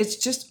 But it's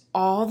just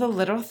all the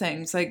little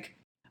things. Like,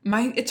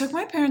 it took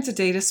my parents a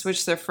day to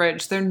switch their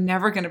fridge. They're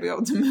never going to be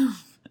able to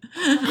move.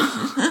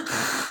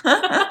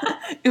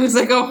 It was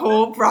like a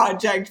whole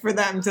project for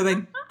them to, like,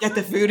 get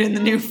the food in the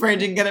new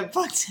fridge and get it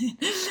plugged in.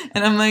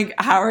 And I'm like,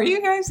 how are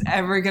you guys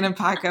ever going to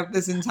pack up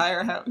this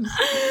entire house?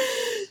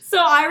 So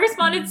I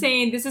responded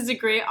saying, this is a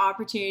great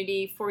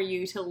opportunity for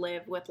you to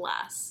live with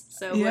less.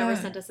 So whoever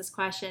sent us this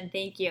question,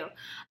 thank you.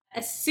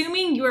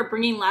 Assuming you are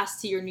bringing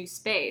less to your new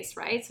space,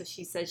 right? So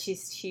she said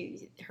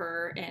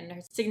her and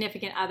her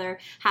significant other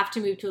have to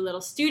move to a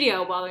little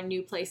studio while their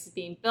new place is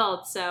being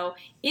built. So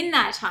in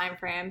that time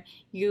frame,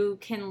 you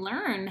can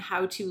learn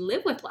how to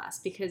live with less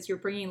because you're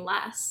bringing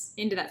less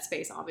into that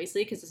space,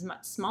 obviously, because it's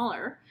much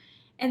smaller.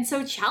 And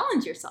so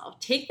challenge yourself.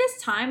 Take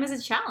this time as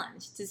a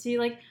challenge to see,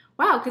 like,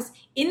 wow, because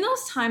in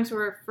those times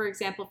where, for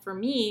example, for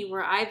me,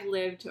 where I've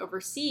lived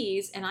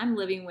overseas and I'm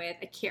living with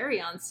a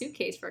carry-on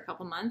suitcase for a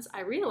couple months,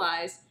 I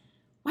realized,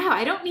 wow,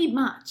 I don't need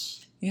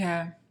much.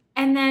 Yeah.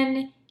 And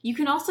then you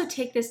can also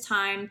take this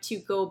time to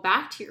go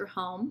back to your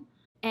home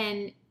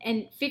and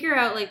figure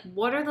out, like,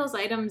 what are those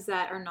items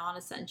that are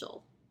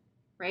non-essential,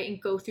 right?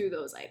 And go through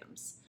those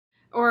items.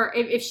 Or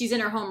if she's in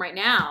her home right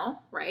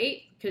now,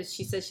 right? Because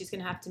she says she's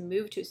going to have to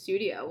move to a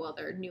studio while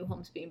their new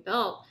home's being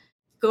built.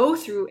 Go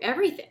through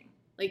everything.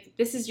 Like,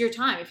 this is your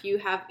time. If you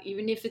have,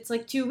 even if it's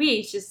like 2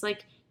 weeks, just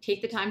like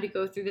take the time to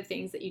go through the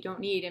things that you don't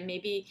need. And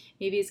maybe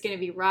it's going to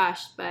be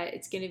rushed, but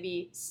it's going to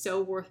be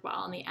so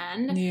worthwhile in the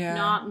end. Yeah.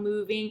 Not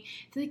moving.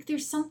 Like,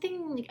 there's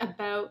something like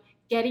about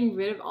getting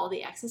rid of all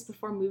the excess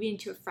before moving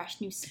into a fresh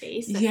new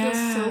space that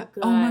feels so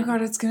good. Oh my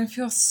God, it's going to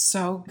feel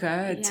so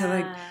good to,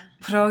 like,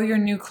 put all your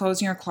new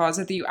clothes in your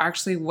closet that you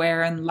actually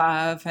wear and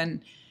love.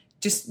 And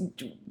just,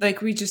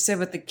 like we just said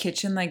with the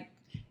kitchen, like,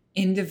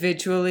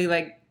 individually,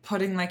 like,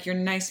 putting, like, your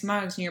nice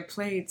mugs and your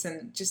plates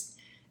and just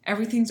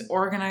everything's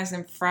organized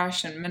and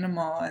fresh and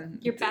minimal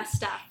and your best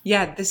stuff.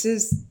 Yeah, this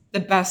is the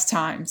best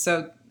time.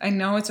 So I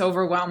know it's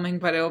overwhelming,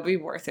 but it'll be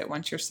worth it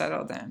once you're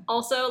settled in.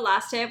 Also,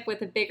 last tip,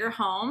 with a bigger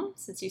home,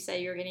 since you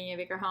say you're getting a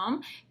bigger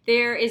home,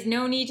 there is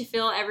no need to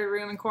fill every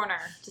room and corner.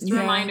 Just a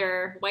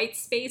reminder, white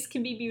space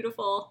can be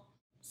beautiful.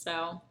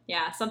 So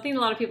yeah, something a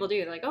lot of people do.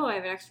 They're like, oh, I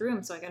have an extra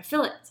room, so I gotta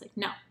fill it. It's like,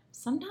 no,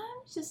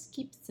 sometimes just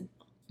keep it simple.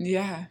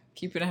 Yeah,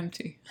 keep it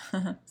empty.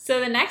 So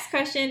the next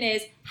question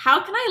is,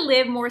 how can I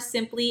live more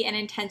simply and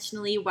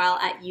intentionally while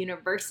at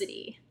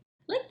university?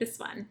 like this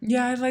one.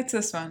 Yeah, I liked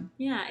this one.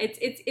 Yeah,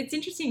 it's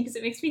interesting because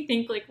it makes me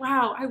think like,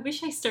 wow, I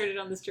wish I started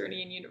on this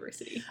journey in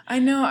university. I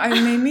know.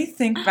 It made me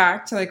think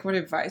back to like what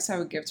advice I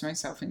would give to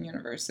myself in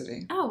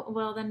university. Oh,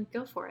 well then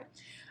go for it.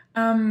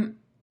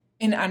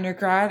 In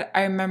undergrad,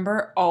 I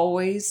remember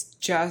always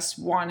just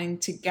wanting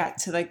to get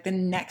to like the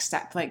next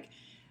step, like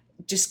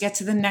just get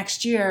to the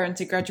next year and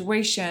to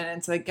graduation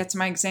and to like get to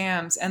my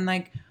exams. And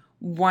like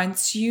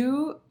once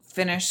you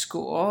finish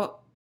school,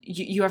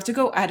 you have to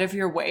go out of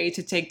your way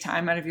to take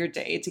time out of your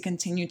day to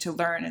continue to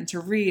learn and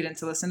to read and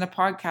to listen to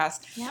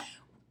podcasts. Yep.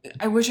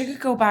 I wish I could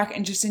go back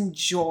and just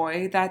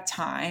enjoy that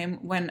time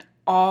when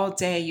all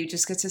day you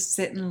just get to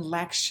sit and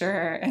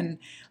lecture. And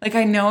like,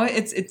 I know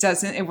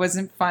it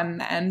wasn't fun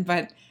then,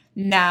 but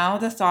now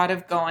the thought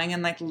of going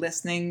and like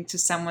listening to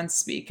someone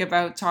speak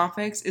about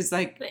topics is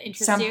like that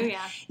interests you,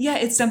 yeah,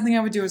 it's something I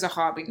would do as a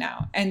hobby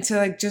now. And to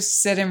like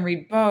just sit and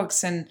read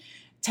books and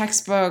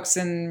textbooks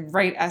and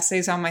write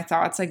essays on my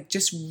thoughts, like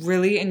just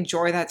really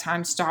enjoy that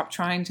time. Stop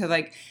trying to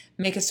like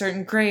make a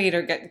certain grade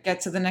or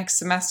get to the next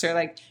semester.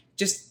 Like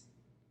just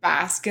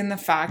bask in the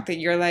fact that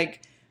you're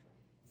like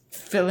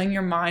filling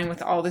your mind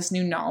with all this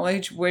new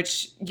knowledge,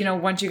 which, you know,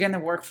 once you get in the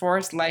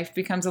workforce, life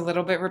becomes a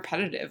little bit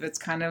repetitive. It's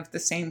kind of the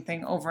same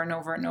thing over and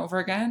over and over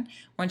again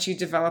once you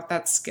develop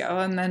that skill,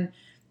 and then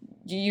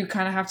you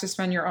kind of have to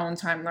spend your own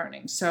time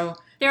learning. So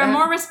there are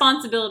more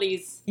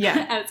responsibilities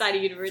yeah, outside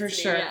of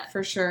university.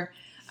 For sure.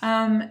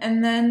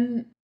 And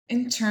then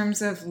in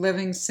terms of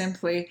living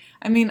simply,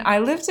 I mean, I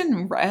lived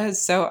in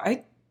res, so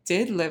I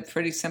did live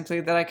pretty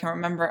simply that I can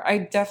remember. I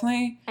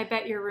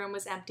bet your room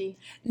was empty.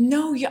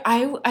 No, yeah,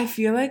 I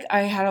feel like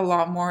I had a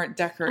lot more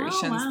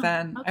decorations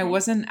then. Okay. I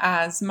wasn't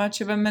as much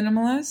of a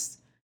minimalist.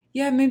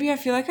 Yeah, maybe I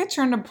feel like I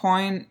turned a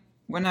point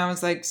when I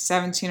was like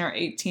 17 or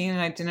 18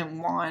 and I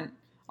didn't want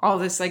all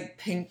this like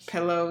pink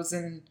pillows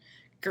and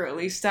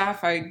girly stuff.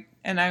 I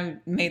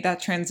made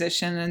that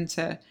transition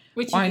into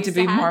wanting to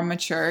be more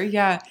mature.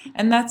 Yeah,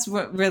 and that's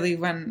what really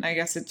when I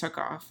guess it took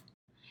off.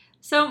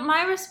 So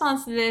my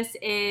response to this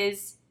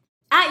is,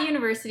 at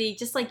university,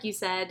 just like you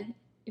said,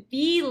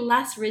 be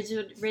less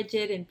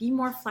rigid and be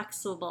more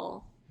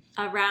flexible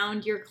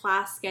around your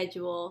class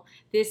schedule.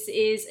 This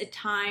is a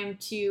time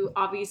to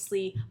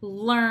obviously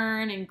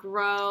learn and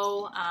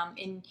grow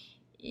in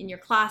your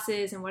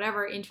classes and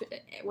whatever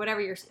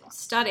you're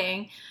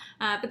studying.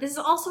 But this is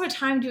also a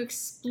time to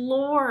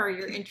explore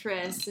your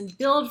interests and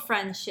build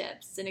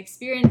friendships and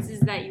experiences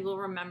that you will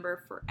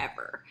remember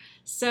forever.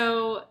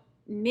 So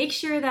make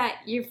sure that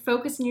you're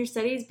focused in your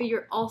studies, but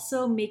you're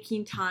also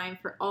making time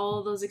for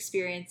all those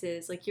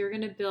experiences. Like you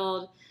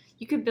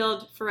could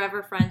build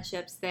forever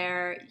friendships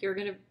there. You're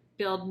going to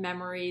build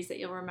memories that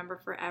you'll remember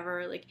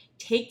forever. Like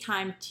take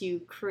time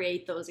to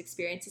create those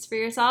experiences for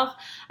yourself.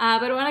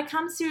 But when it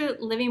comes to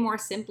living more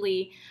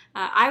simply,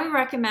 I would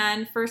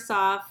recommend, first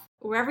off,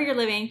 wherever you're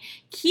living,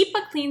 keep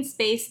a clean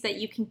space that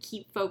you can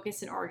keep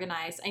focused and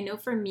organized. I know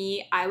for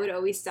me, I would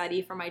always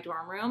study from my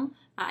dorm room.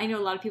 I know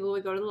a lot of people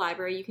would go to the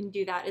library. You can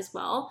do that as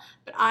well.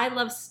 But I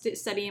love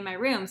studying in my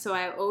room, so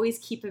I always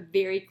keep a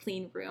very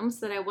clean room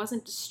so that I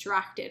wasn't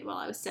distracted while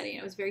I was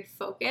studying. I was very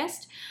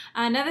focused.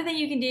 Another thing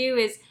you can do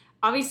is,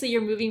 obviously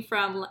you're moving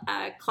from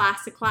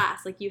class to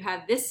class. Like you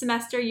have this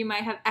semester, you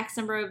might have X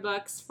number of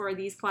books for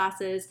these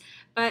classes,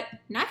 but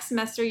next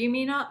semester you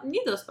may not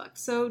need those books.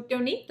 So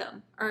donate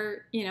them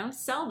or,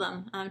 sell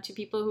them to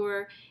people who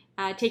are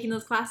taking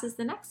those classes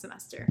the next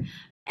semester.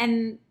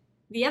 And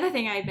the other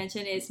thing I'd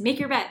mention is make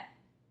your bed.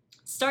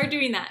 Start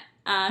doing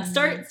that.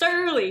 Start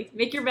early.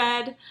 Make your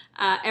bed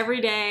every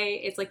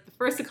day. It's like the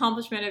first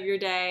accomplishment of your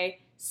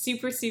day.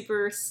 Super,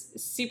 super,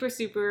 super,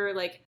 super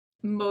like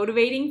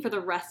motivating for the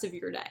rest of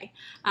your day.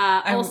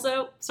 I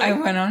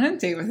went on a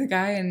date with a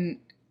guy and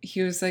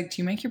he was like,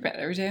 do you make your bed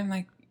every day? I'm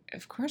like,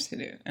 of course I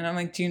do. And I'm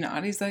like, do you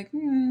not? He's like,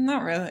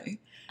 not really.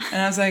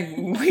 And I was like,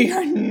 we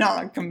are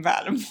not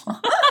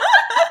compatible.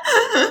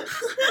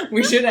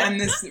 We should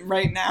end this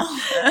right now.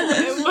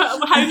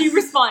 How did you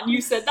respond?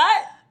 You said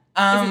that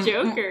as a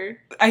joke, or?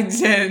 I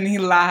did, and he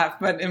laughed.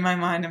 But in my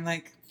mind, I'm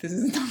like, this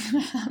is not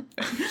going to happen.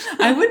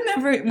 I would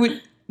never.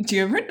 Do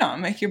you ever not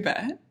make your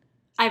bed?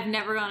 I've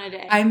never gone a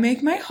day. I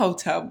make my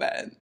hotel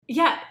bed.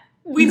 Yeah,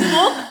 we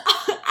both.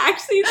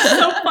 Actually, it's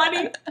so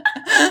funny.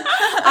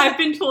 I've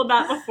been told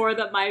that before,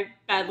 that my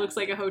bed looks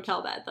like a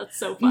hotel bed. That's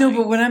so funny. No,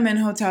 but when I'm in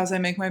hotels, I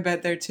make my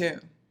bed there too.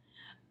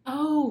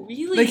 Oh,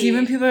 really? Like,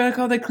 even people are like,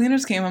 oh, the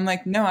cleaners came. I'm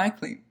like, no, I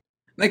clean.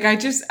 Like,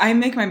 I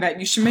make my bed.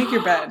 You should make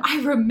your bed.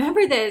 I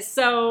remember this.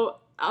 So,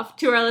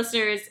 to our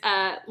listeners,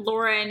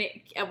 Lauren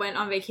went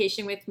on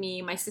vacation with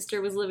me. My sister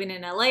was living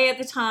in LA at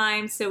the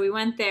time. So, we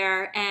went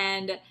there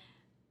and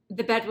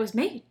the bed was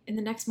made in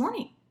the next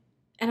morning.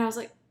 And I was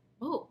like,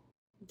 whoa,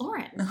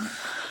 Lauren.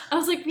 I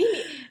was like,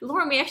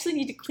 Lauren, we actually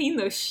need to clean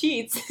those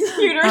sheets.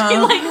 You'd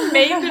already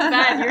made the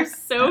bed. You're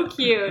so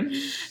cute.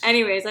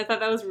 Anyways, I thought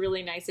that was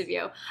really nice of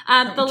you.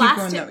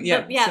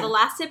 The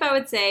last tip I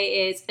would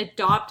say is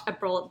adopt a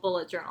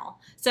bullet journal.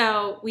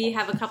 So we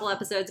have a couple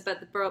episodes about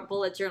the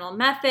bullet journal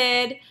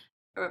method.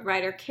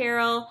 Writer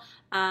Carol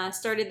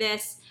started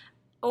this.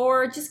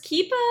 or just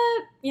keep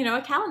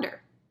a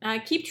calendar.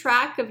 Keep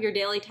track of your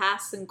daily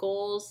tasks and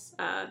goals,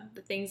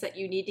 the things that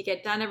you need to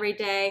get done every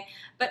day,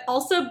 but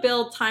also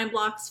build time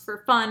blocks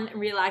for fun and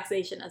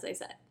relaxation, as I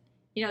said.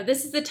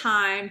 This is the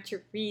time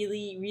to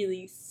really,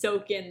 really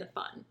soak in the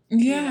fun.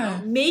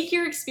 Yeah. Make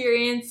your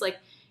experience like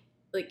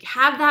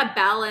have that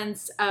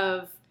balance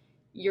of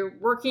you're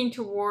working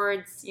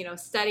towards,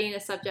 studying a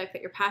subject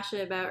that you're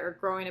passionate about or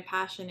growing a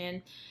passion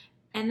in,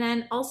 and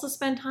then also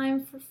spend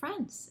time for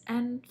friends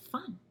and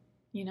fun,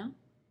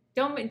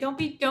 Don't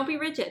be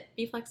rigid.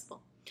 Be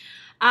flexible.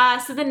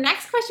 So the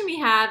next question we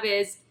have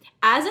is,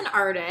 as an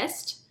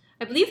artist,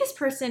 I believe this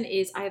person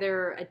is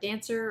either a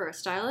dancer or a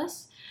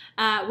stylist,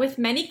 with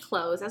many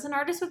clothes. As an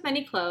artist with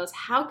many clothes,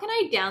 how can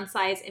I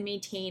downsize and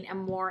maintain a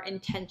more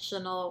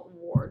intentional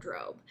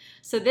wardrobe?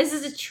 So this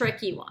is a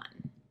tricky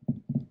one.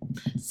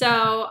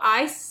 So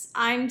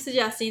I'm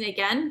suggesting,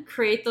 again,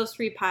 create those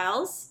 3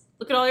 piles.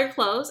 Look at all your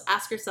clothes.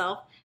 Ask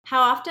yourself,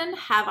 how often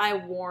have I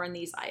worn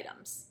these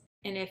items?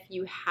 And if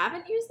you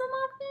haven't used them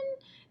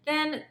often,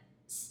 then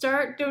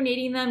start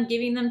donating them,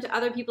 giving them to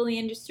other people in the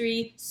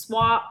industry,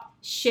 swap,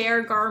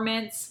 share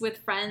garments with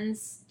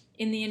friends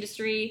in the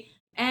industry,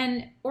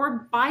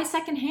 or buy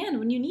secondhand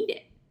when you need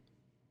it,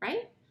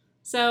 right?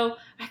 So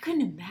I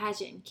couldn't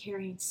imagine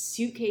carrying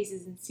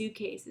suitcases and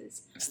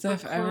suitcases.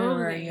 Stuff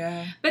everywhere,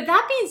 yeah. But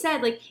that being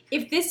said,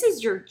 if this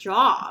is your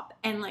job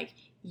and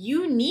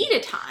you need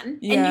a ton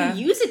and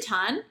you use a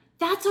ton,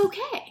 that's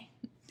okay.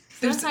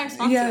 That's my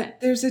response to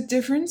it. There's a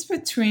difference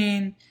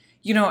between,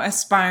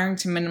 aspiring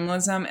to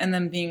minimalism and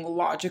then being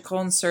logical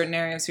in certain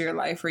areas of your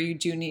life where you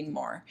do need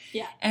more.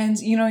 Yeah. And,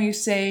 you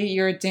say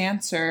you're a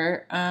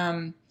dancer.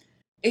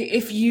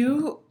 If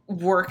you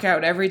work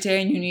out every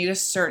day and you need a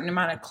certain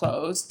amount of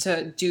clothes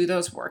to do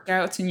those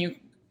workouts, and you're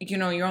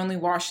only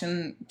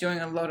doing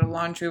a load of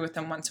laundry with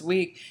them once a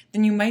week,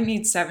 then you might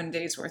need 7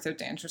 days worth of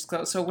dancer's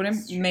clothes. So it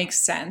wouldn't make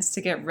sense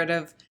to get rid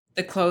of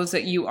the clothes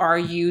that you are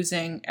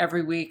using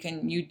every week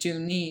and you do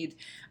need.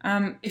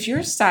 If you're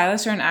a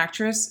stylist or an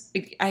actress,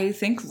 I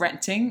think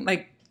renting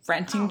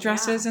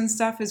dresses and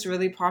stuff is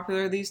really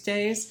popular these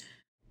days,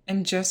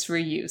 and just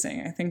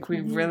reusing. I think we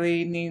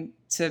really need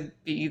to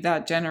be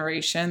that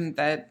generation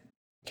that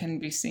can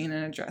be seen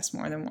in a dress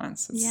more than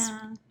once.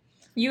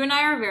 You and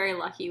I are very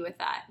lucky with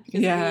that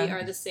because we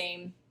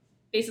are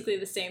basically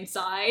the same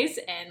size,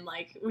 and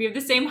we have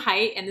the same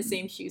height and the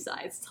same shoe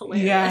size. It's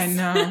hilarious. Yeah, I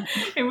know.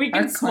 And we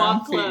can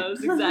swap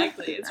clothes.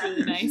 Exactly. It's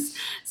really nice.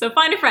 So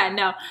find a friend.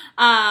 No.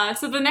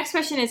 So the next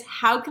question is,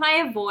 how can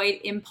I avoid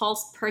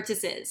impulse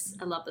purchases?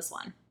 I love this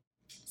one.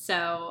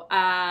 So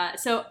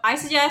I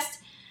suggest,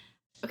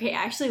 I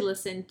actually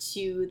listened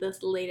to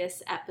this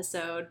latest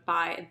episode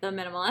by The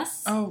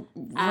Minimalists. Oh,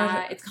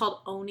 it's called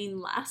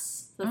Owning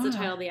Less. That's the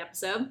title of the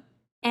episode.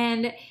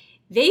 And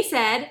they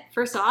said,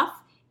 first off,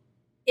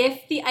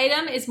 if the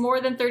item is more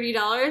than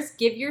 $30,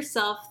 give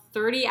yourself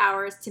 30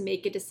 hours to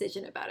make a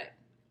decision about it.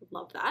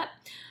 Love that.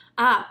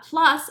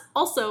 Plus,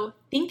 also,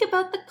 think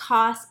about the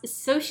costs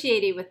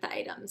associated with the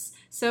items.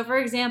 So, for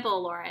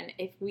example, Lauren,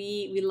 if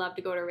we love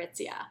to go to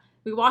Aritzia.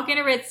 We walk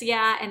into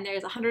Aritzia and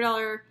there's a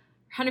 $100,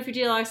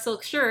 $150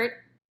 silk shirt.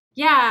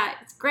 Yeah,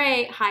 it's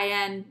great,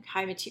 high-end,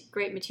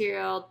 great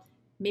material.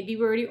 Maybe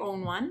we already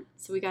own one,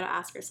 so we got to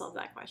ask ourselves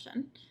that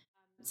question.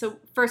 So,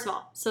 first of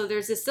all,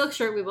 there's this silk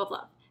shirt we both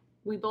love.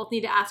 We both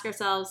need to ask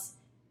ourselves,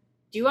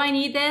 do I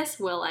need this?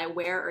 Will I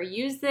wear or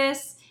use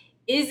this?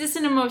 Is this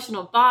an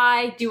emotional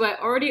buy? Do I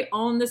already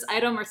own this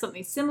item or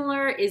something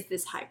similar? Is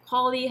this high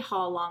quality?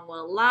 How long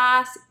will it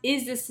last?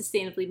 Is this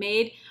sustainably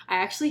made? I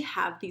actually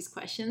have these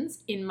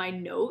questions in my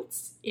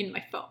notes in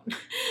my phone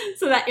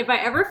so that if I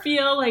ever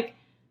feel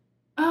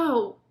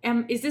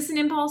is this an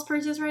impulse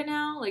purchase right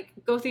now?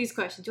 Go through these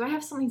questions. Do I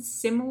have something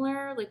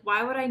similar?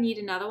 Why would I need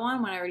another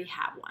one when I already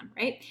have one,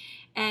 right?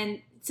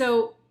 And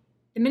so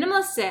the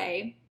minimalists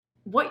say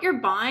what you're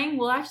buying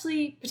will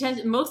actually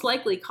most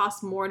likely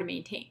cost more to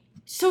maintain.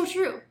 So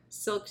true.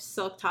 Silk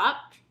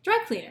top,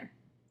 dry cleaner.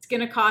 It's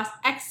going to cost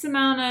X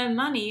amount of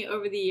money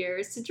over the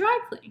years to dry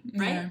clean,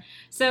 right? Yeah.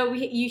 So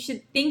you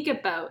should think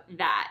about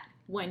that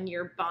when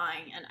you're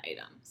buying an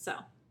item. So,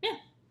 yeah.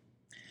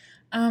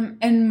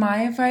 And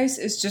my advice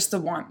is just the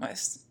want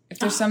list. If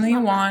there's something you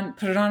want,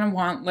 put it on a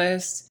want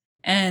list.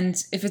 And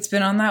if it's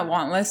been on that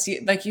want list,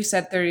 like you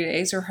said, 30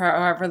 days or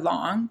however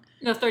long.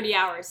 No, 30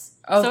 hours.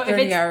 Oh, so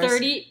 30 hours.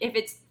 If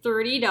it's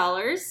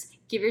 $30,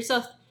 give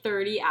yourself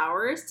 30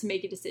 hours to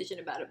make a decision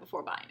about it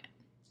before buying it.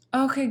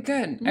 Okay,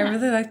 good. Yeah. I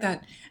really like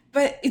that.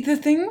 But the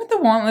thing with the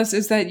want list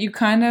is that you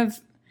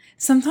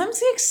sometimes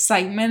the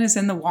excitement is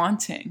in the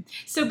wanting.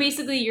 So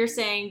basically you're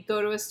saying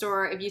go to a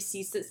store, if you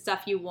see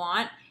stuff you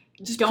want,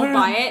 just don't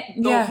buy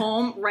it. Go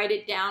home, write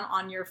it down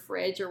on your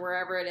fridge or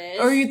wherever it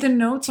is. Or the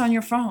notes on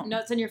your phone.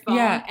 Notes on your phone.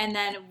 Yeah. And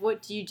then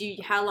what do you do?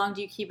 How long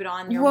do you keep it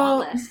on your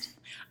want list?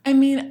 I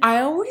mean, I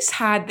always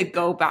had the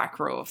go back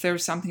rule if there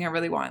was something I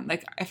really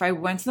wanted. If I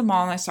went to the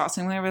mall and I saw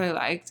something I really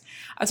liked,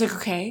 I was like,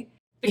 okay,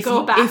 The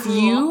go back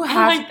rule.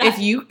 If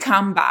you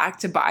come back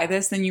to buy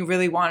this, then you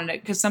really wanted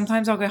it. Because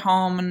sometimes I'll get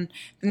home and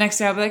the next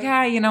day I'll be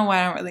like, you know what,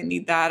 I don't really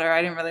need that, or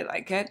I didn't really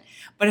like it.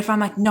 But if I'm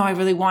like, no, I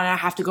really want it, I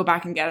have to go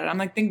back and get it, I'm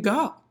like, then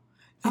go.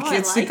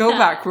 It's the go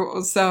back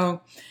rule.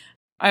 So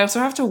I also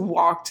have to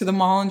walk to the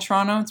mall in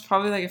Toronto. It's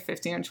probably like a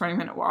 15 or 20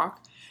 minute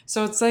walk.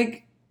 So it's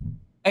like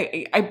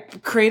I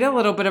create a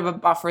little bit of a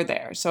buffer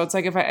there. So it's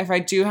like if I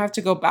do have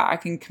to go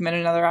back and commit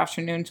another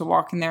afternoon to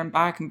walking there and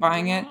back and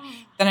buying it,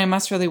 then I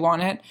must really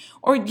want it.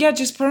 Or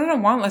just put it on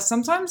a want list.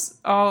 Sometimes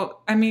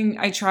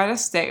I try to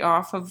stay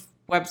off of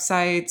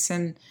websites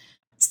and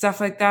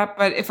stuff like that.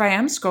 But if I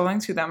am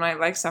scrolling through them and I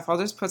like stuff, I'll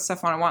just put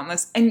stuff on a want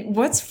list. And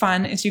what's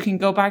fun is you can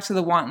go back to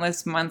the want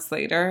list months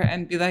later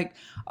and be like,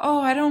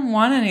 oh, I don't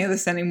want any of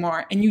this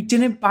anymore. And you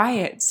didn't buy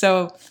it.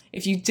 So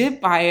if you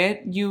did buy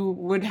it, you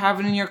would have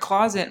it in your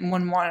closet and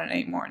wouldn't want it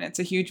anymore. And it's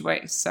a huge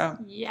waste. So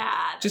yeah,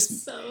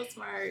 that's so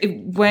smart.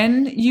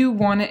 When you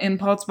want to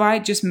impulse buy,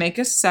 just make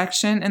a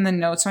section in the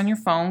notes on your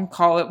phone,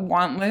 call it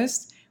want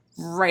list,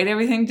 write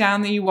everything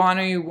down that you want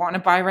or you want to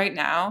buy right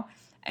now.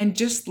 And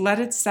just let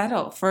it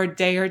settle for a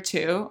day or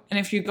two. And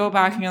if you go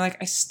back and you're like,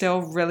 I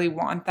still really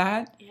want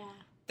that,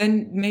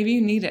 then maybe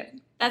you need it.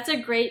 That's a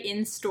great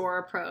in-store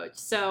approach.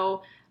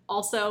 So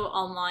also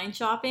online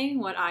shopping,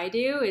 what I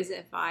do is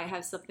if I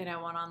have something I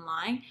want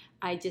online,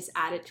 I just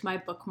add it to my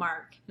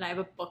bookmark. And I have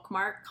a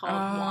bookmark called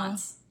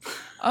Wants.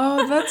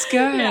 Oh, that's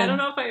good. I don't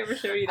know if I ever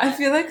showed you that. I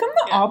feel like I'm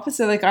the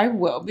opposite. Like I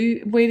will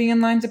be waiting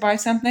in line to buy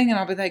something and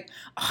I'll be like,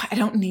 oh, I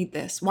don't need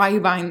this. Why are you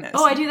buying this?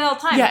 Oh, I do that all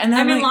the time. Yeah, and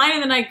I'm in line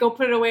and then I go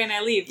put it away and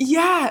I leave.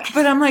 Yeah,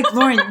 but I'm like,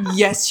 Lauren,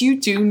 yes, you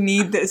do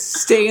need this.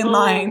 Stay in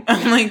line.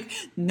 I'm like,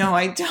 no,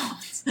 I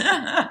don't.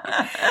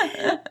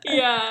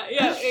 Yeah.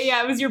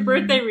 It was your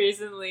birthday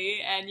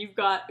recently, and you've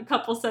got a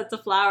couple sets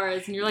of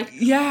flowers, and you're like,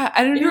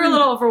 you're a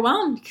little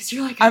overwhelmed because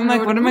you're like, I'm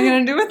like, what am I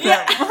gonna do with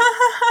them?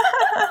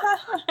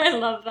 I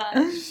love that.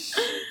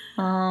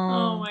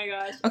 Oh my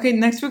gosh. Okay,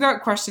 next we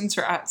got questions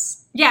for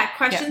us. Yeah,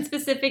 questions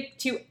specific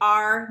to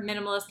our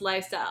minimalist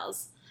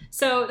lifestyles.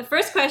 So the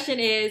first question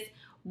is,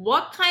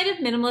 what kind of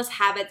minimalist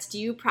habits do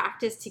you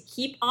practice to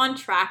keep on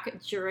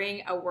track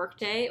during a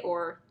workday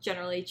or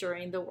generally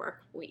during the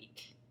work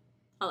week?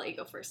 I'll let you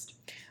go first.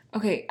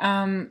 Okay,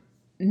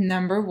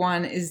 number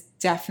one is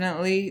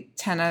definitely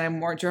 10 item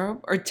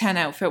wardrobe or 10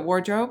 outfit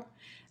wardrobe.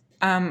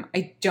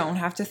 I don't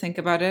have to think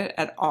about it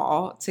at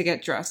all to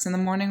get dressed in the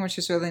morning, which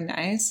is really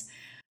nice.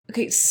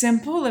 Okay,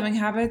 simple living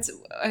habits.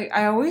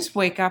 I always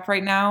wake up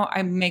right now,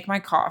 I make my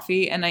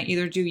coffee and I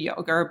either do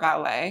yoga or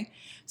ballet.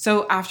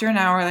 So after an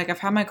hour, like I've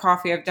had my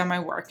coffee, I've done my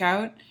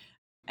workout,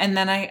 and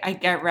then I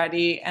get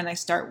ready and I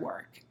start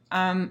work.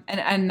 And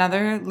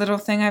another little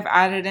thing I've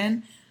added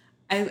in,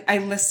 I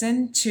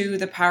listen to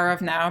The Power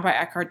of Now by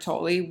Eckhart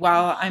Tolle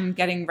while I'm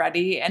getting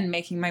ready and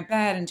making my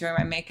bed and doing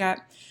my makeup.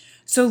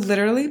 So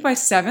literally by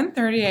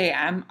 7:30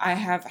 a.m., I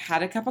have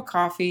had a cup of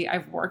coffee,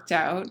 I've worked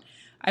out,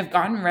 I've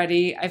gotten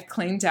ready, I've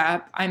cleaned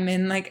up, I'm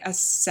in like a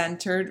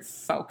centered,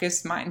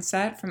 focused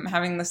mindset from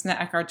having listened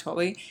to Eckhart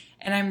Tolle,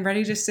 and I'm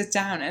ready to sit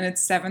down, and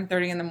it's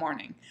 7:30 in the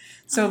morning.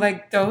 So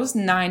like those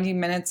 90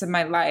 minutes of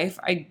my life,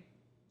 I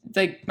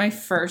like my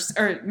first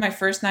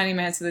 90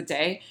 minutes of the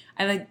day,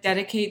 I like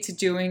dedicate to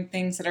doing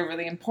things that are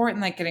really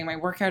important, like getting my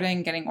workout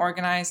in, getting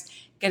organized,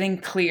 getting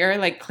clear,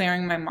 like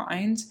clearing my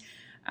mind.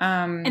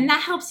 And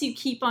that helps you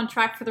keep on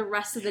track for the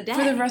rest of the day.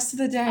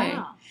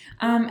 Wow.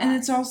 And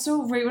it's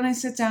also right when I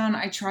sit down,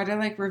 I try to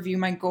like review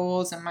my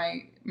goals and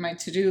my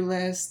to-do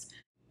list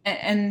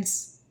and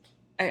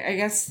I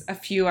guess a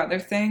few other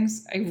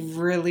things. I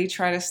really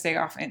try to stay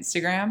off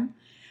Instagram.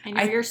 I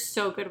know you're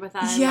so good with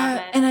that. Yeah, I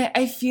love it. and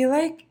I feel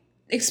like,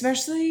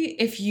 especially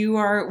if you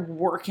are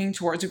working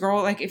towards a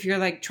goal, like if you're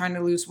like trying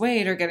to lose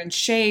weight or get in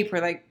shape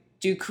or like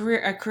do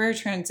a career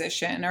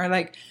transition or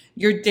like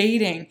you're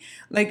dating,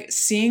 like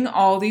seeing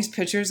all these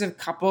pictures of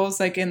couples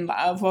like in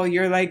love while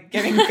you're like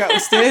getting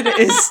ghosted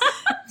is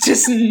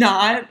just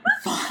not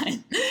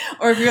fun.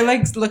 Or if you're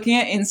like looking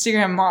at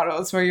Instagram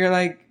models where you're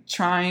like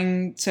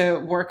trying to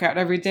work out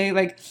every day,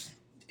 like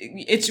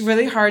it's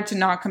really hard to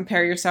not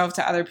compare yourself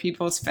to other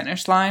people's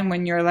finish line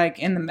when you're like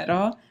in the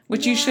middle,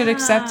 which you should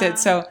accept it.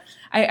 So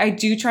I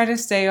do try to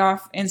stay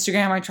off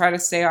Instagram. I try to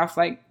stay off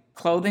like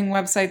clothing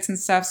websites and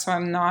stuff so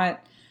I'm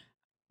not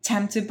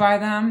tempted by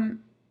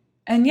them.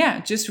 And yeah,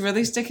 just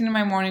really sticking to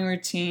my morning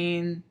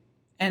routine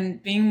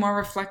and being more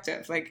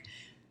reflective. Like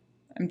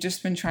I've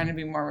just been trying to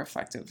be more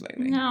reflective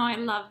lately. No, I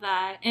love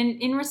that.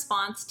 And in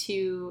response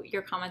to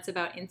your comments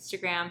about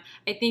Instagram,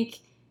 I think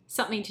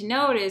something to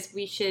note is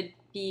we should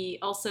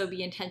also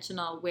be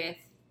intentional with,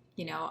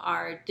 you know,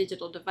 our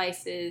digital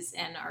devices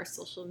and our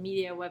social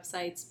media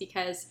websites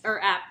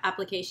or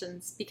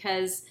applications,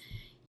 because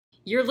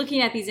you're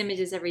looking at these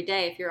images every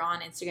day if you're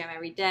on Instagram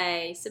every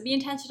day. So be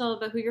intentional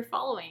about who you're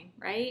following,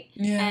 right?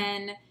 Yeah.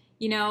 And,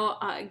 you know,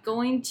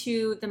 going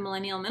to the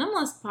Millennial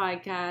Minimalist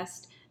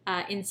podcast,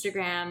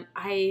 Instagram,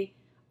 I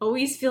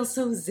always feel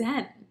so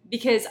zen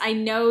because I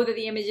know that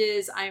the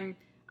images I'm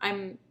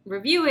I'm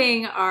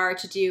reviewing are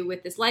to do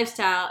with this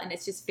lifestyle, and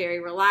it's just very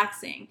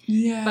relaxing.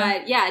 Yeah.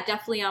 But yeah,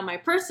 definitely on my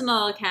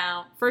personal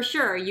account, for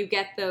sure, you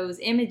get those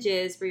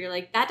images where you're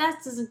like, that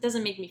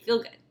doesn't make me feel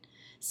good.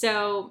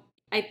 So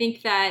I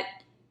think that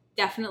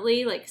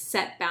definitely like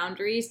set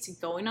boundaries to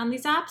going on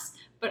these apps,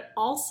 but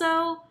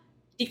also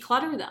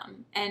declutter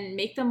them and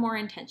make them more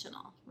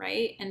intentional,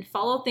 right? And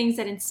follow things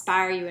that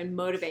inspire you and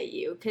motivate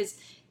you, because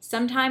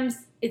sometimes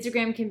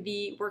Instagram can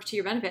work to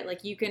your benefit.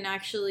 Like you can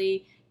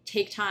actually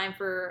take time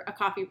for a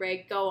coffee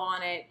break, go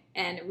on it,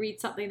 and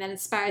read something that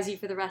inspires you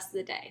for the rest of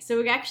the day. So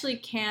it actually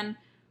can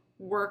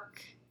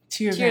work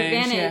to your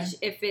advantage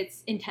if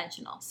it's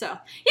intentional. So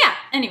yeah,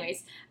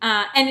 anyways.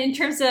 And in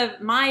terms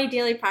of my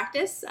daily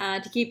practice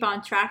to keep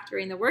on track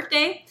during the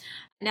workday,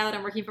 now that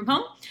I'm working from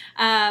home,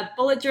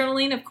 bullet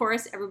journaling, of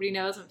course, everybody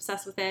knows I'm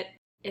obsessed with it.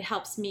 It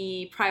helps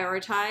me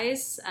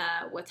prioritize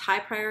what's high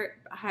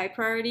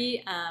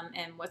priority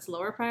and what's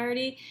lower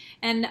priority.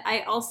 And I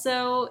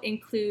also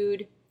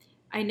include,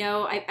 I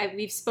know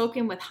we've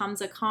spoken with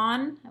Hamza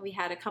Khan. We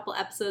had a couple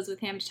episodes with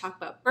him to talk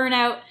about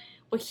burnout.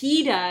 What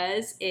he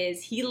does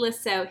is he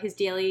lists out his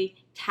daily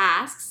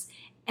tasks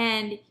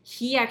and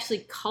he actually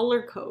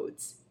color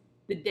codes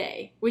the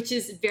day, which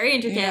is very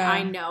intricate,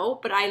 I know,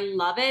 but I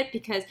love it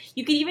because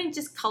you can even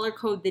just color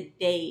code the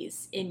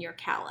days in your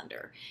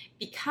calendar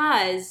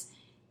because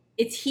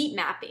it's heat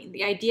mapping.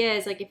 The idea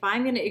is like if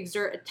I'm going to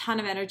exert a ton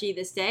of energy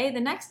this day,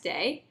 the next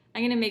day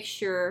I'm going to make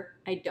sure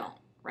I don't.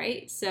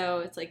 Right? So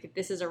it's like if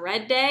this is a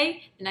red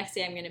day, the next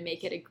day I'm going to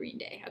make it a green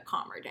day, a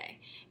calmer day.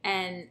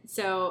 And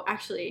so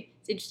actually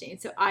it's interesting.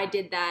 So I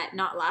did that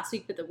not last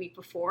week, but the week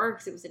before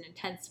because it was an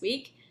intense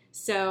week.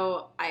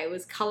 So I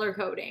was color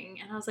coding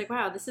and I was like,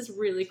 wow, this is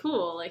really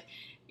cool. Like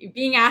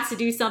being asked to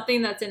do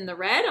something that's in the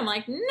red, I'm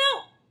like,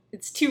 no,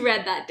 it's too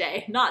red that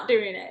day. Not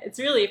doing it. It's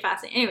really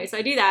fascinating. Anyway, so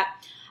I do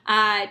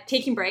that.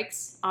 Taking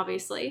breaks,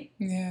 obviously.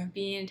 Yeah.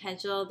 Being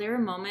intentional. There are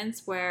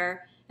moments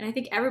where, and I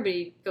think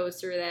everybody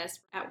goes through this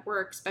at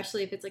work,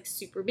 especially if it's like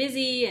super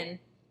busy, and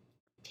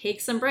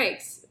take some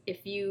breaks.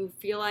 If you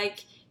feel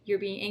like you're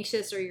being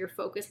anxious or your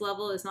focus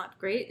level is not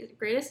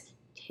greatest,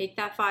 take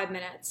that 5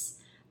 minutes.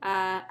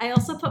 I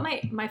also put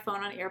my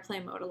phone on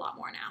airplane mode a lot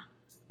more now.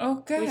 Oh,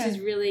 good. Which is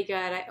really good.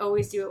 I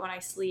always do it when I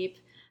sleep.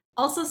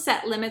 Also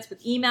set limits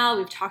with email.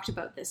 We've talked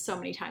about this so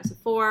many times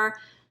before.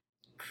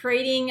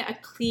 Creating a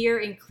clear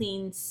and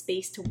clean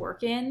space to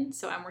work in.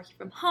 So I'm working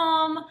from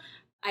home.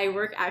 I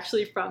work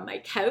actually from my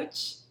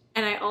couch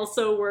and I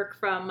also work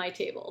from my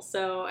table.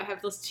 So I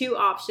have those two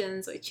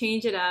options. I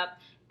change it up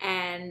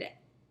and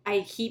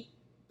I keep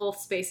both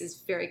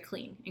spaces very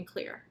clean and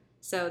clear.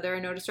 So there are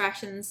no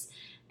distractions.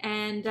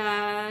 And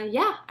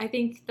I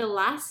think the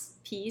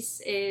last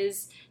piece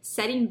is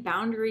setting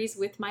boundaries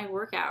with my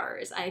work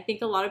hours. I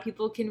think a lot of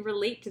people can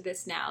relate to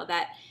this now,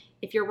 that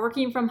if you're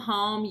working from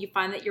home, you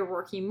find that you're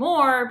working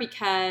more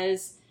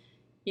because,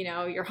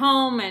 you're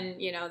home and,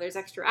 there's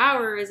extra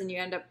hours and you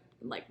end up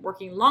like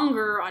working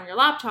longer on your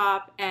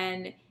laptop.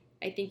 And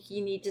I think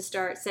you need to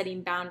start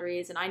setting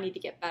boundaries, and I need to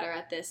get better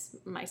at this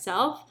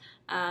myself.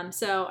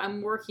 So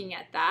I'm working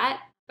at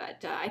that.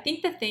 But I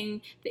think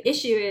the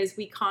issue is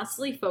we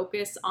constantly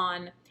focus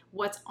on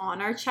what's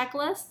on our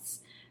checklists,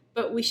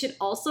 but we should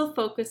also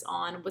focus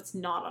on what's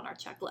not on our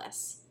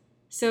checklists.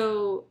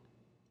 So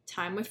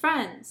time with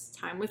friends,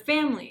 time with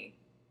family.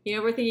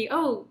 We're thinking,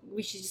 oh,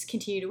 we should just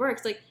continue to work.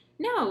 It's like,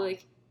 no,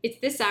 like it's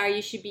this hour,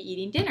 you should be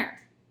eating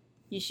dinner.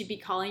 You should be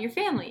calling your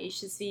family. You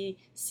should be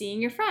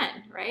seeing your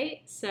friend,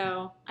 right?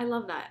 So I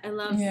love that. I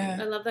love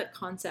that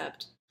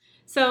concept.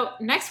 So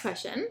next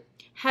question.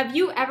 Have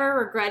you ever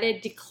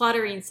regretted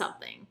decluttering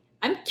something?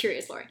 I'm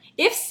curious, Lauren.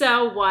 If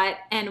so, what?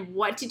 And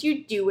what did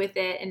you do with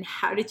it? And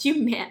how did you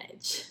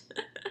manage?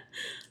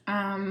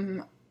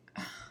 I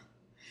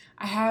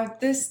have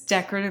this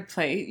decorative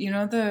plate.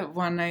 The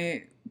one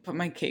I put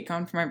my cake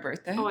on for my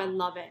birthday? Oh, I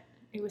love it.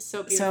 It was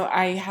so beautiful. So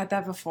I had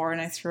that before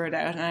and I threw it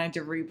out and I had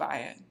to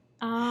rebuy it.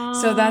 Oh.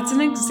 So that's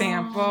an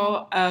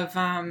example of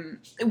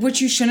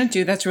which you shouldn't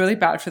do. That's really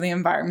bad for the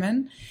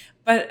environment.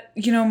 But,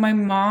 my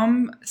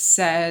mom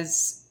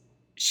says,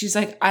 she's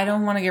like, I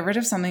don't want to get rid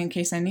of something in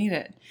case I need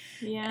it.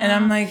 Yeah. And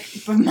I'm like,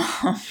 but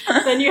Mom.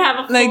 Then you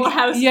have a full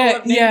house full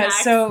of knickknacks. Yeah.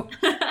 So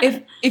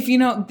if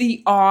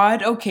the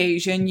odd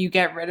occasion you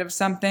get rid of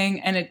something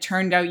and it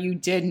turned out you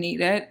did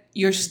need it,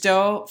 you're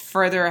still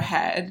further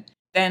ahead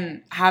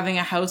than having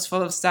a house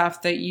full of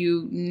stuff that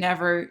you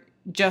never,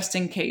 just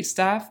in case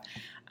stuff,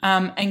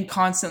 and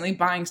constantly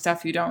buying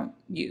stuff you don't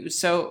use.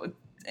 So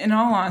in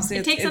all honesty,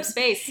 it takes up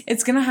space.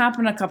 It's going to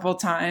happen a couple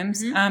of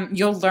times. Mm-hmm.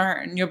 You'll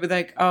learn. You'll be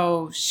like,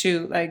 oh,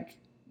 shoot, like,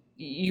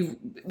 you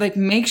like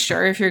make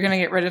sure if you're going to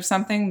get rid of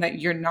something that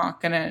you're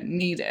not going to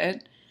need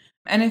it.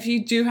 And if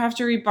you do have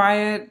to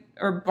rebuy it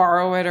or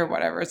borrow it or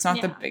whatever, it's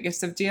not the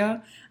biggest of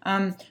deal.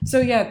 So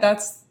yeah,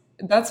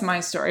 that's my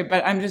story,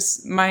 but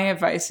my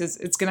advice is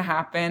it's going to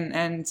happen.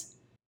 And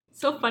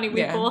so funny.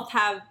 We both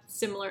have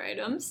similar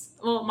items.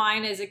 Well,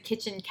 mine is a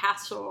kitchen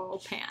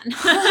casserole pan.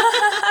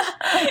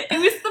 It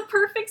was the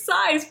perfect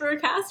size for a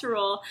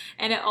casserole.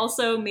 And it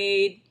also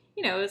made,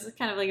 it was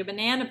kind of like a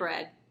banana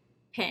bread.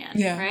 pan,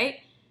 Yeah. right?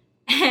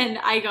 And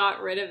I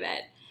got rid of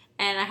it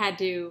and I had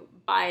to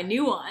buy a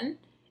new one.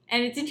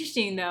 And it's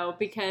interesting though,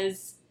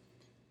 because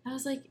I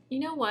was like, you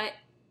know what?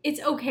 It's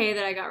okay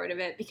that I got rid of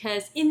it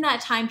because in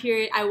that time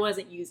period, I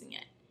wasn't using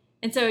it.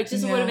 And so it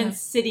just would have been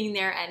sitting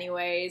there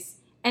anyways.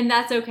 And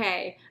that's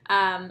okay.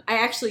 I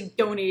actually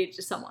donated it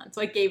to someone.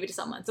 So I gave it to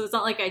someone. So it's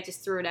not like I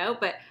just threw it out,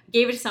 but I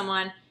gave it to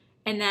someone.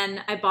 And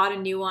then I bought a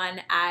new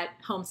one at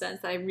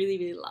HomeSense that I really,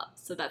 really love.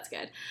 So that's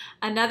good.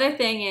 Another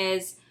thing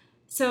is,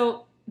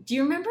 so do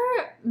you remember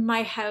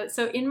my house?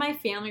 So in my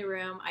family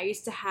room, I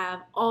used to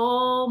have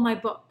all my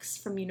books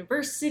from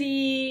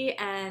university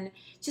and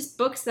just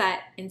books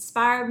that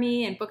inspired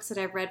me and books that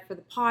I've read for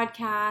the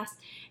podcast.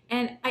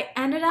 And I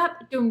ended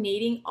up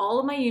donating all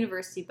of my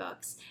university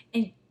books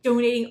and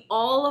donating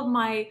all of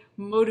my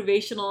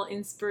motivational,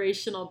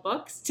 inspirational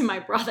books to my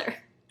brother.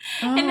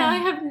 Oh. And now I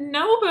have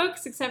no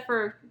books except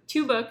for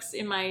 2 books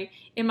in my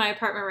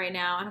apartment right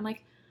now. And I'm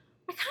like,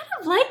 I kind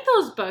of like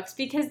those books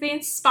because they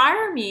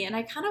inspire me and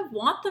I kind of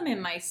want them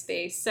in my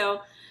space. So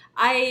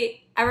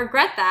I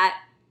regret that.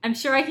 I'm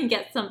sure I can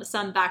get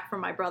some back from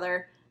my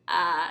brother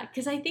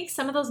because I think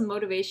some of those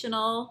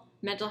motivational,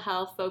 mental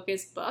health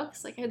focused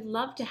books, like I'd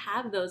love to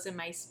have those in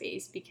my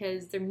space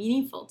because they're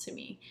meaningful to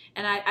me.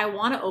 And I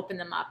want to open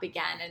them up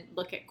again and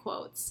look at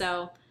quotes.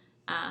 So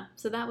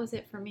that was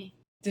it for me.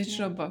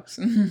 Digital books.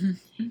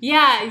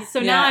 Yeah.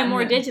 So now I'm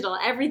more digital.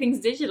 Everything's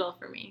digital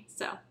for me.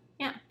 So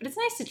yeah, but it's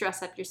nice to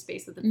dress up your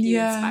space with a few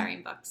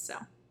inspiring books. So,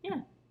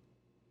 yeah.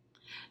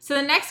 So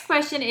the next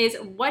question is,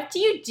 what do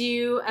you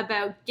do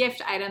about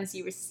gift items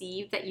you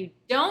receive that you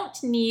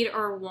don't need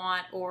or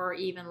want or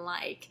even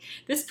like?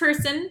 This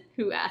person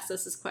who asked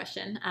us this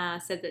question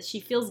said that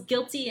she feels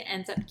guilty and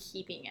ends up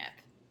keeping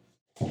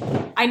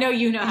it. I know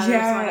you know how to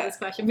respond to this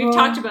question. We've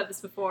talked about this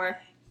before.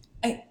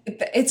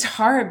 It's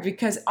hard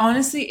because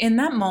honestly, in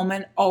that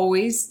moment,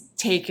 always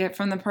take it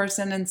from the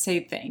person and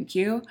say thank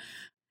you.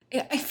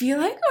 I feel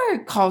like our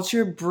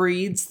culture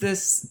breeds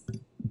this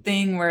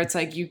thing where it's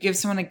like you give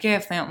someone a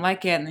gift, they don't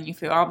like it, and then you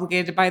feel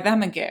obligated to buy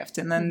them a gift,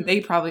 and then they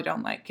probably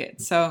don't like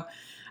it. So,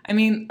 I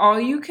mean, all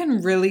you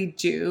can really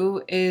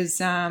do is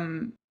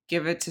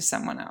give it to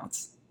someone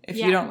else if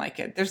you don't like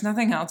it. There's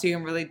nothing else you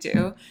can really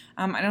do.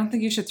 I don't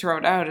think you should throw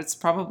it out. It's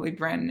probably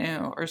brand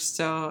new or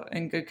still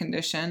in good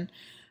condition.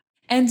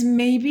 And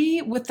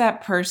maybe with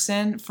that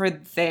person for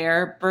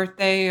their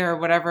birthday or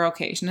whatever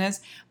occasion is,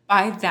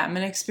 buy them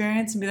an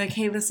experience and be like,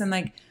 hey, listen,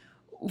 like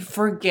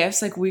for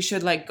gifts, like we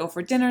should like go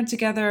for dinner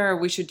together or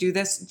we should do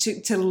this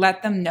to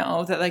let them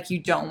know that like you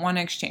don't want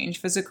to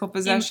exchange physical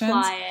possessions.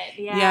 Imply it,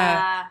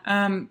 yeah.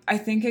 I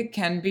think it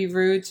can be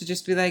rude to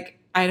just be like,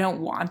 I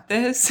don't want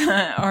this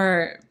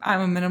or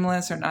I'm a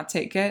minimalist or not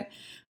take it.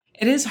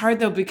 It is hard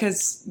though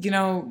because, you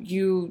know,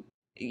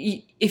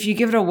 if you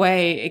give it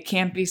away, it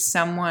can't be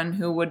someone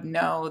who would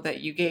know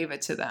that you gave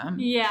it to them.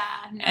 Yeah.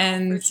 No,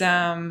 and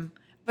sure.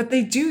 But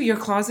they do. Your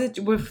closet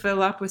will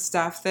fill up with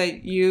stuff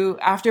that you,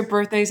 after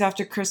birthdays,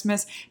 after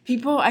Christmas,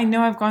 people, I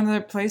know I've gone to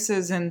their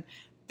places and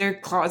their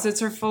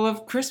closets are full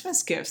of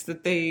Christmas gifts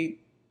that they're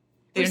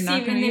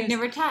not going to use. They've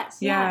never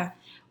touched. Yeah.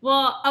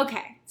 Well,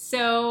 okay.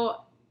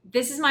 So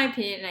this is my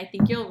opinion, and I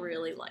think you'll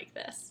really like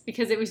this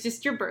because it was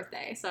just your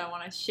birthday. So I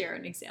want to share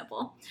an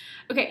example.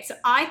 Okay. So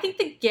I think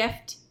the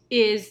gift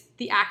is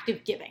the act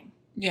of giving.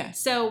 Yeah.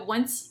 So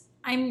once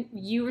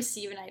you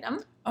receive an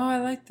item. Oh, I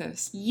like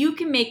this. You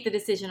can make the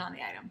decision on the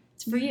item.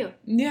 It's for you.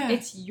 Yeah.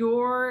 It's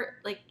your,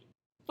 like,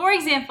 for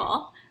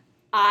example,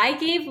 I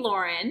gave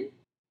Lauren,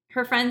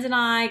 her friends and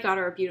I got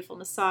her a beautiful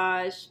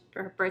massage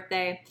for her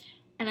birthday,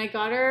 and I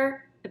got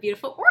her a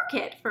beautiful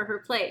orchid for her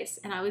place.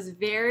 And I was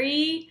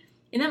in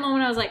that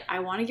moment, I was like, I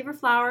want to give her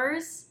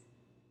flowers,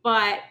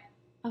 but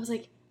I was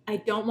like, I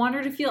don't want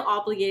her to feel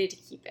obligated to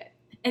keep it.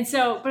 And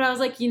so, but I was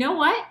like, you know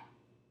what?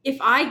 If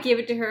I give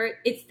it to her,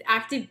 it's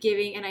active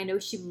giving, and I know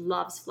she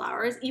loves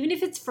flowers. Even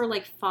if it's for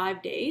like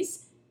 5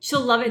 days,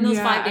 she'll love it in those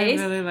 5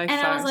 days. I really like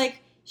flowers. I was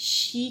like,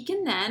 she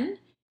can then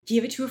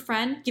give it to a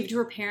friend, give it to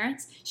her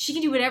parents. She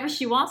can do whatever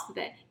she wants with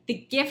it. The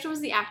gift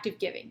was the act of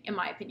giving, in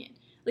my opinion.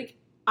 Like,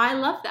 I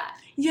love that.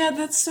 Yeah,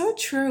 that's so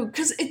true.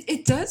 Because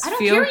it does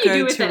feel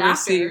good to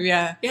receive.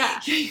 After. Yeah.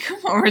 You come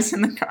over, it's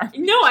in the car.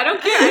 No, I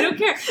don't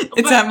care.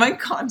 It's at my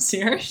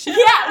concierge. Yeah,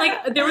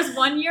 like there was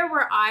one year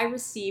where I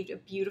received a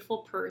beautiful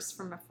purse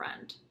from a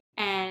friend.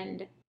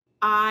 And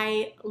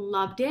I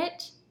loved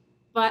it,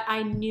 but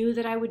I knew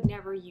that I would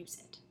never use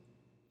it.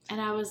 And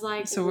I was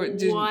like, so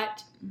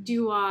what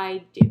do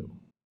I do?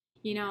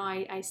 You know,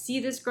 I see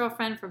this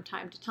girlfriend from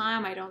time to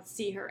time. I don't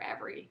see her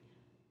every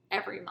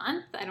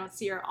month. I don't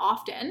see her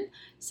often.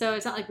 So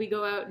it's not like we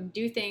go out and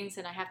do things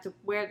and I have to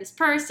wear this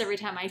purse every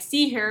time I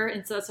see her.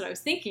 And so that's what I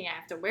was thinking. I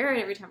have to wear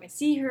it every time I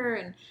see her.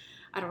 And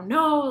I don't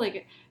know,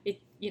 like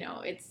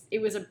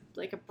it was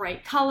a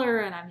bright color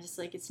and I'm just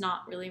like, it's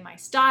not really my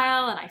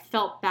style. And I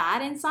felt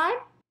bad inside,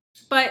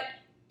 but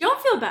don't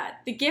feel bad.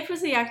 The gift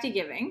was the act of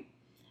giving.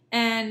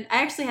 And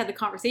I actually had the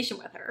conversation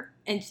with her,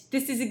 and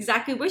this is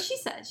exactly what she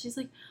said. She's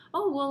like,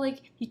 oh, well,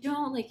 like, you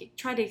don't, like,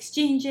 try to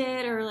exchange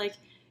it, or, like,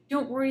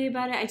 don't worry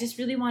about it. I just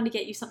really wanted to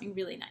get you something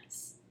really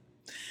nice.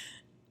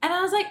 And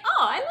I was like, oh,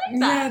 I like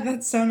Yeah, that.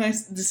 that's so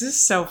nice. This is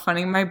so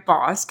funny. My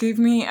boss gave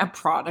me a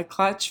Prada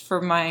clutch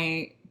for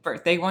my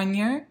birthday one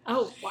year.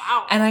 Oh,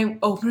 wow. And I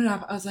opened it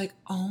up. I was like,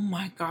 oh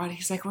my God.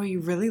 He's like, well, you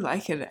really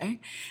like it, eh?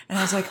 And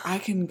I was like, I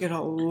can get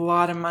a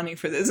lot of money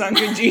for this on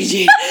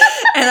Kijiji.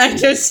 And I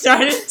just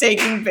started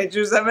taking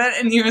pictures of it.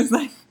 And he was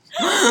like,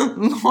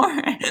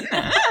 Lauren.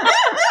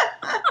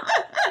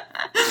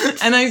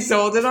 And I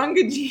sold it on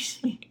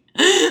Kijiji.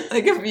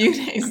 Like a few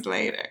days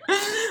later.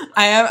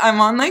 I'm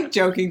on like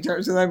joking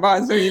terms with my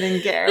boss, so he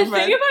didn't care. The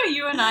thing about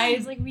you and I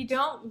is like we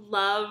don't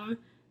love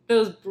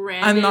those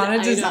branded I'm not a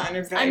items.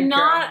 designer fan. I'm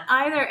not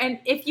either. And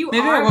if you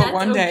Maybe are, I will that's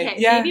one day. okay.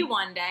 Yeah. Maybe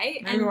one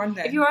day. Maybe one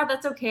day. If you are,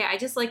 that's okay. I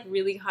just like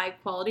really high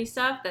quality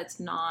stuff that's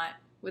not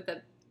with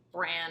a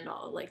brand,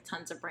 all like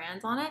tons of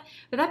brands on it.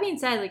 But that being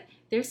said, like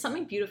there's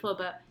something beautiful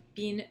about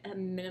being a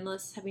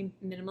minimalist, having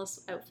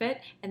minimalist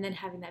outfit, and then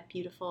having that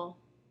beautiful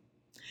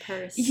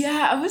purse.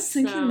 Yeah, I was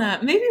thinking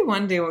that. Maybe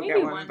one day we'll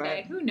get one. One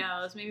day. Who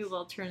knows? Maybe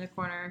we'll turn the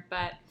corner.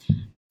 But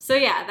so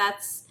yeah,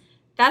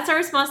 that's our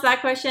response to that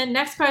question.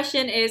 Next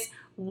question is,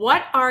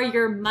 what are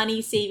your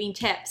money saving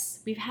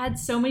tips? We've had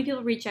so many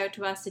people reach out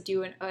to us to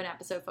do an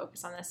episode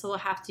focus on this, so we'll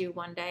have to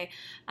one day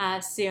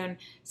soon.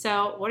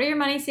 So what are your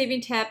money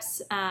saving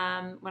tips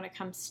when it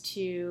comes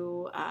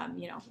to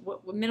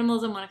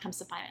minimalism when it comes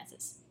to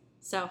finances?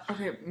 So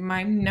okay,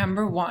 my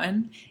number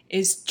one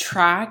is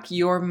track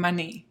your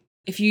money.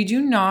 If you do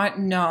not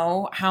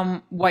know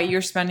what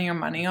you're spending your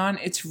money on,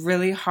 it's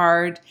really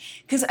hard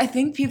because I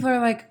think people are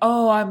like,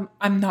 oh,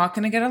 I'm not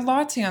going to get a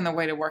latte on the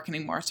way to work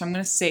anymore, so I'm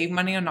going to save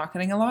money on not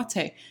getting a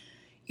latte.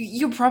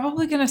 You're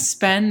probably going to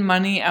spend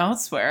money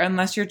elsewhere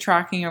unless you're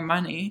tracking your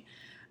money.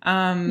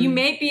 You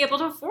may be able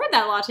to afford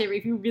that latte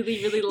if you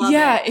really, really love it.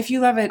 Yeah, if you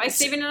love it. By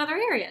saving in other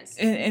areas.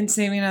 And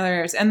saving in other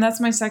areas. And that's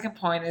my second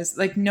point is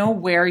like know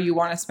where you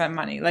want to spend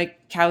money.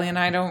 Like Callie and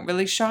I don't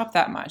really shop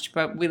that much,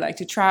 but we like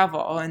to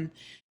travel and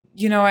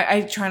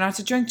I try not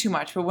to drink too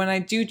much, but when I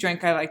do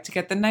drink, I like to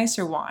get the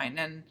nicer wine.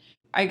 And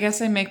I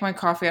guess I make my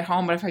coffee at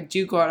home, but if I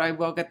do go out, I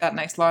will get that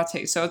nice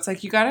latte. So it's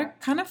like you got to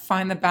kind of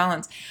find the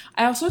balance.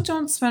 I also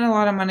don't spend a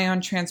lot of money on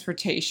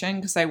transportation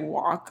because I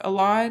walk a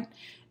lot.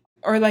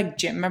 Or like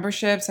gym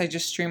memberships, I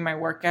just stream my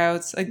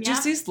workouts. Like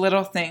just these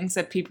little things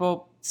that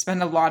people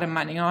spend a lot of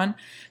money on.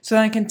 So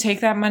then I can take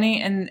that money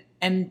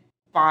and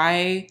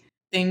buy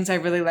things I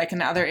really like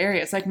in other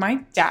areas. Like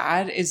my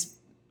dad is,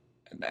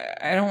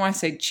 I don't want to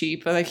say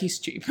cheap, but like he's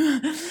cheap.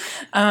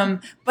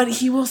 But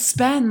he will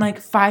spend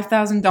like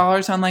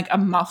 $5,000 on like a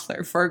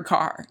muffler for a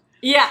car.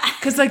 Yeah.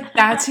 Because like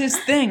that's his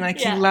thing. Like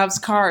he loves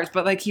cars,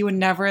 but like he would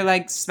never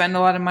like spend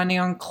a lot of money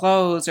on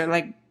clothes or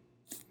like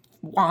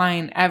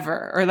wine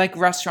ever or like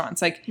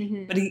restaurants. Like,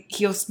 but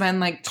he'll spend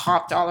like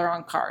top dollar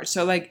on cars.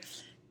 So like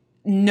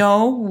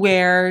know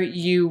where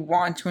you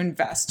want to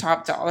invest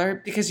top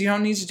dollar because you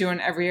don't need to do it in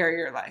every area of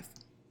your life.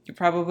 You're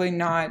probably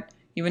not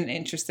even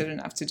interested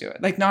enough to do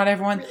it. Like not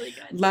everyone really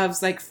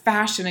loves like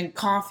fashion and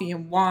coffee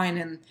and wine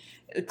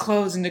and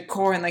clothes and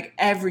decor and like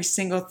every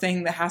single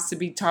thing that has to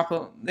be top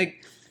of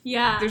like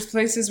there's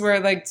places where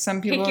like some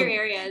people pick your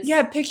areas.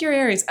 Yeah, pick your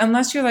areas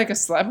unless you're like a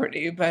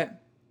celebrity,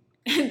 but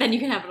then you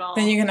can have it all.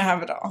 Then you can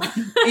have it all.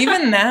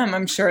 Even them,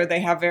 I'm sure they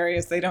have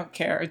areas they don't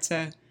care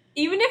to.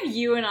 Even if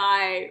you and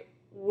I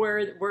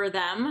were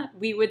them,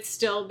 we would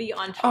still be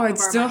on top of our I'd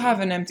still money. have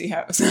an empty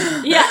house.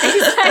 Yeah,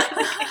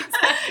 exactly.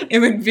 It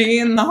would be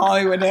in the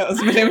Hollywood Hills,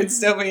 but it would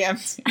still be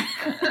empty.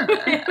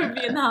 It would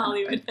be in the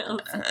Hollywood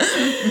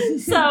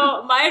Hills.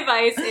 So my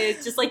advice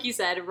is, just like you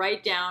said,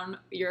 write down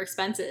your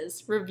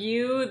expenses.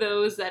 Review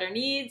those that are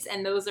needs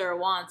and those that are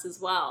wants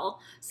as well,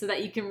 so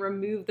that you can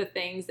remove the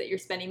things that you're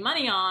spending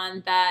money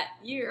on that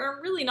are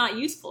really not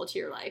useful to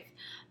your life.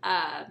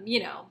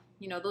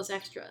 Those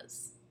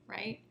extras.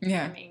 Right?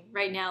 Yeah. I mean,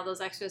 right now,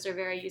 those extras are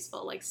very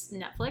useful, like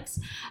Netflix.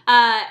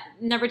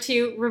 Number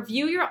 2,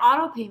 review your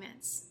auto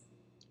payments.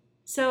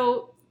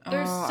 So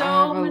there's I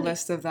have a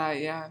list of that,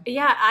 yeah.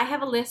 Yeah, I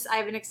have a list. I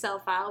have an Excel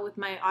file with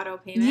my auto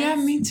payments. Yeah,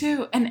 me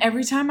too. And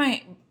every time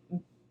I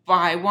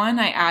buy one,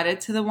 I add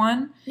it to the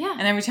one. Yeah.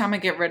 And every time I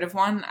get rid of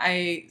one,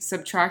 I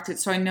subtract it.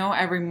 So I know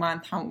every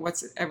month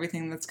what's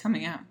everything that's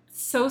coming out.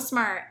 So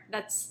smart.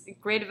 That's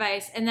great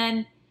advice. And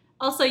then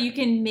also you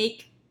can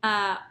make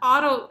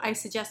I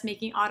suggest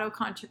making auto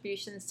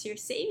contributions to your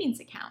savings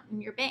account in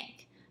your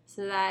bank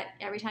so that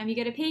every time you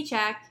get a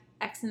paycheck,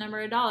 X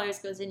number of dollars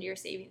goes into your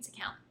savings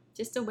account.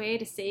 Just a way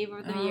to save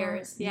over the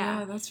years.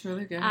 Yeah, that's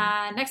really good.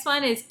 Next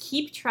one is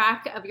keep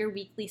track of your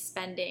weekly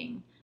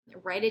spending.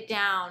 Write it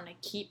down.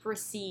 Keep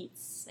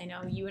receipts. I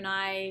know you and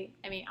I'm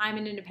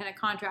an independent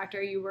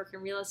contractor. You work in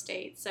real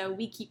estate. So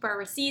we keep our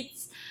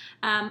receipts.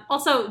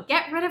 Also,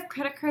 get rid of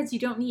credit cards you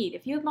don't need.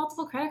 If you have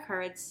multiple credit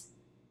cards,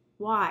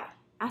 why?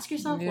 Ask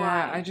yourself why.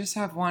 Yeah, I just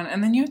have one.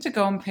 And then you have to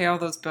go and pay all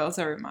those bills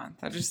every month.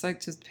 I just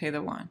like to pay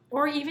the one.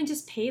 Or even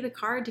just pay the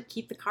card to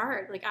keep the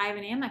card. Like I have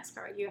an Amex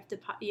card. You have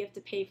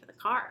to pay for the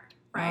card,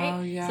 right?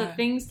 Oh, yeah. So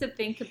things to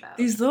think about.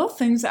 These little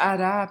things add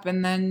up.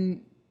 And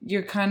then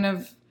you're kind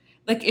of...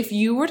 Like if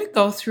you were to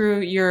go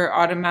through your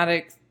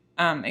automatic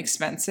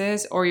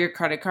expenses or your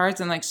credit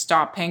cards and like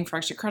stop paying for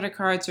extra credit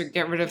cards or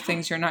get rid of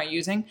things you're not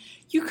using,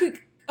 you could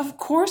of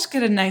course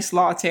get a nice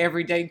latte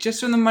every day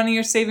just from the money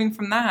you're saving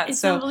from that.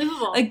 It's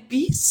unbelievable. Like,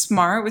 be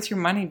smart with your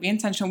money, be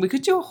intentional. We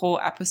could do a whole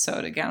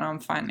episode again on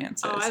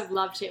finances. Oh, I'd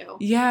love to.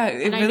 Yeah,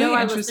 it and really I know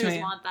our interests listeners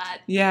me. want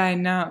that. Yeah, I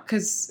know,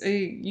 because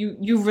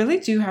you really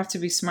do have to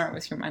be smart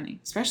with your money,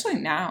 especially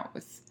now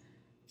with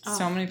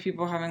so many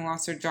people having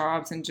lost their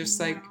jobs and just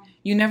like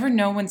you never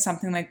know when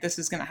something like this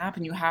is going to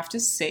happen. You have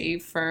to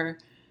save for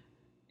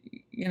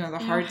the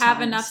hard times.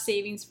 Have enough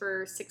savings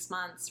for 6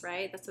 months,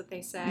 right? That's what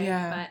they say.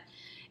 Yeah.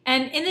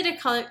 And in the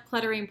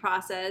decluttering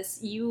process,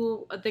 the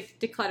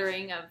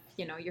decluttering of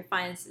your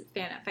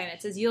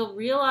finances, you'll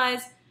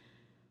realize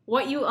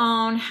what you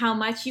own, how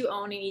much you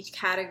own in each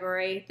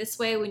category. This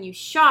way, when you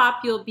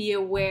shop, you'll be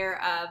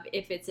aware of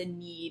if it's a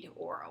need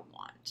or a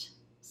want.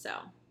 So,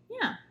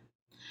 yeah.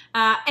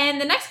 And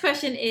the next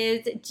question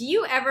is, do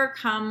you ever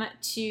come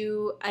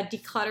to a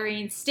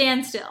decluttering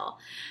standstill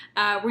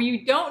where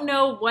you don't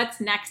know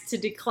what's next to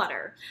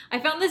declutter? I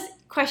found this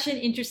question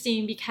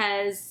interesting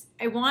because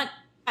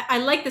I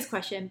like this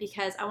question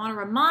because I want to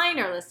remind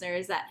our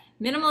listeners that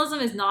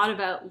minimalism is not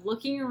about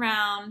looking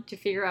around to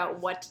figure out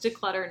what to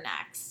declutter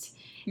next.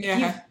 Yeah.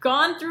 If you've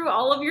gone through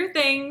all of your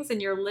things and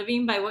you're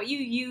living by what you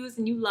use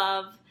and you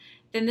love,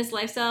 then this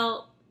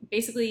lifestyle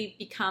basically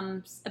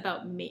becomes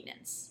about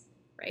maintenance,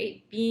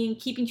 right?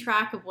 Keeping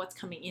track of what's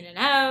coming in and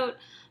out,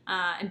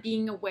 and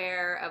being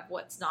aware of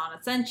what's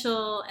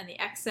non-essential and the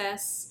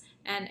excess,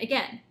 and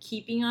again,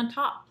 keeping on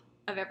top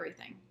of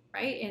everything,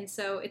 right? And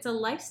so it's a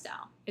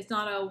lifestyle. It's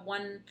not a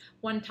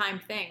one-time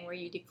thing where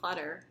you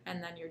declutter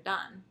and then you're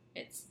done.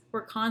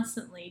 We're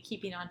constantly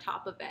keeping on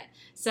top of it.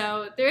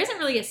 So there isn't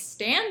really a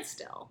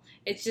standstill.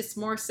 It's just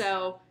more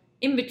so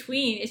in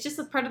between. It's just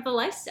a part of the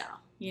lifestyle.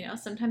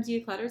 Sometimes you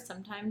declutter,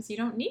 sometimes you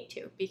don't need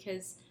to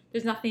because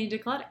there's nothing to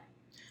declutter,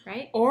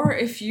 right? Or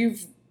if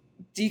you've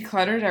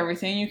decluttered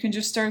everything, you can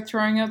just start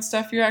throwing out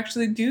stuff you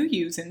actually do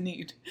use and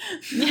need.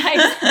 Yeah,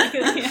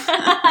 exactly.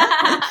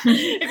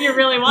 If you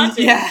really want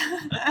to. Yeah.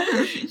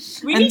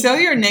 Until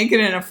you're naked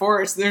in a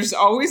forest, there's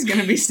always going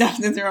to be stuff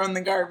to throw in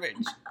the garbage.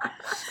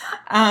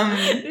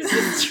 This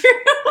is true.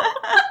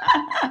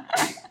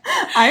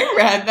 I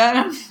read that.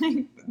 I'm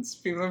like,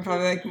 people are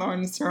probably like,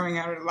 Lauren's throwing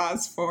out her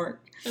last fork.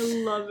 I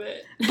love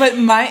it. But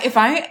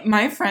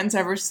my friends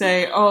ever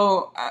say,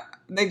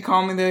 they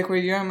call me, they're like, what are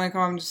you doing? I'm like,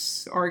 I'm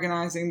just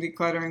organizing,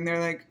 decluttering. They're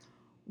like,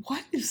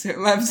 what is there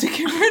left to get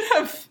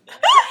rid of?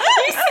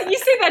 You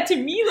say that to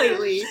me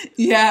lately.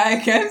 Yeah, I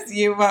guess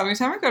every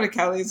time I go to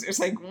Kelly's, there's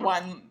like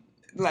one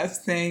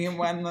less thing and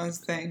one less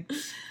thing.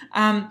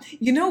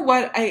 You know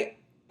what? I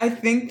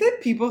think that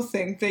people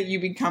think that you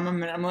become a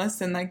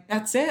minimalist and like,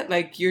 that's it.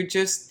 Like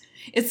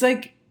it's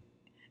like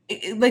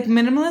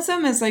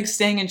minimalism is like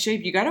staying in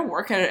shape. You got to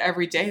work at it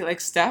every day.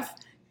 Like stuff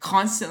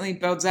constantly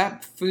builds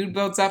up. Food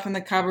builds up in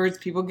the cupboards.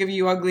 People give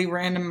you ugly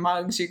random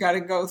mugs you got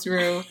to go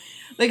through.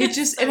 Like it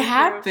So it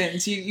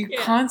happens. You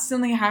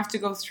constantly have to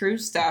go through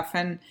stuff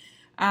and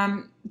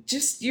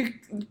just you're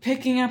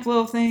picking up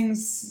little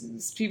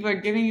things. People are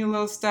giving you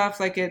little stuff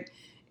like it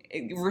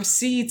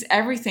receipts,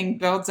 everything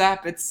builds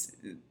up. It's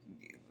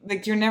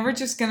like you're never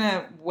just going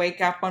to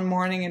wake up one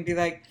morning and be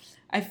like,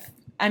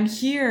 I'm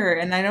here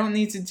and I don't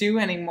need to do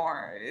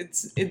anymore.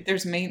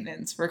 There's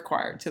maintenance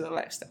required to the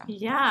lifestyle.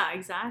 Yeah,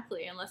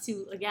 exactly. Unless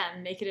you,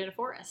 again, make it in a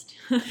forest.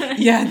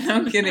 Yeah,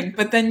 no kidding.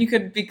 But then you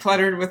could be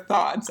cluttered with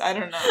thoughts. I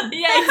don't know.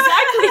 Yeah,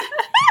 exactly.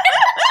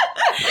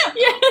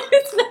 Yeah,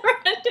 it's never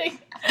ending.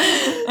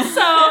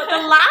 So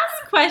the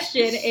last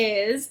question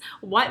is,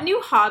 what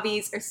new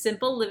hobbies or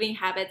simple living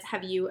habits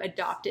have you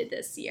adopted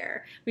this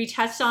year? We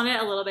touched on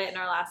it a little bit in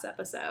our last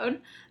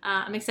episode.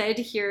 I'm excited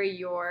to hear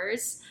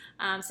yours.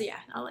 So yeah,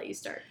 I'll let you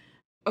start.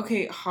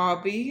 Okay,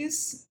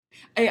 hobbies.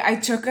 I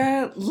took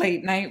a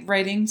late night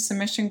writing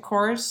submission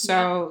course,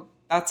 so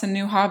that's a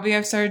new hobby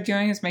I've started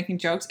doing is making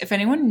jokes. If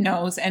anyone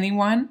knows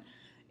anyone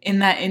in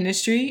that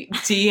industry,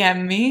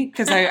 DM me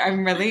because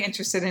I'm really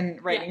interested in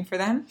writing for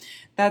them.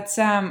 That's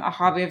a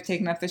hobby I've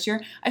taken up this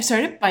year. I've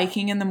started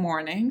biking in the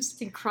mornings.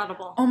 It's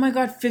incredible. Oh my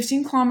God,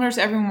 15 kilometers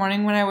every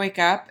morning when I wake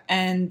up.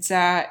 And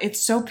it's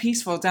so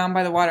peaceful down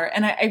by the water.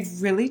 And I'm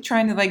really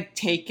trying to like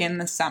take in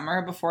the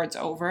summer before it's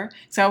over.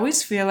 Because I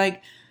always feel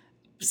like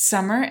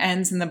summer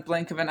ends in the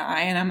blink of an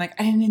eye. And I'm like,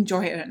 I didn't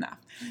enjoy it enough.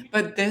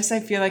 But this, I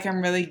feel like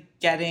I'm really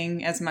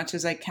getting as much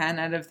as I can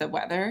out of the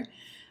weather.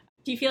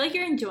 Do you feel like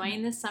you're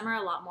enjoying this summer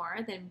a lot more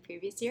than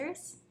previous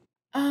years?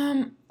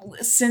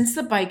 Since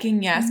the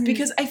biking, yes,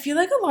 because I feel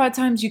like a lot of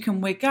times you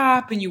can wake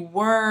up and you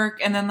work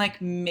and then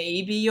like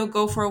maybe you'll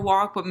go for a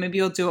walk, but maybe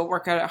you'll do a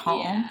workout at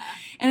home. Yeah.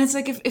 And it's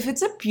like, if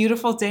it's a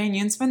beautiful day and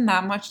you didn't spend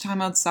that much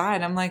time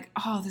outside, I'm like,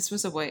 oh, this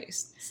was a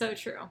waste. So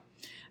true.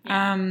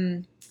 Yeah.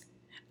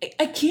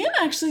 I can't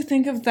actually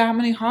think of that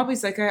many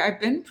hobbies. Like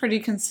I've been pretty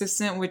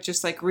consistent with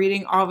just like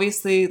reading,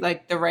 obviously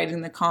like the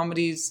writing, the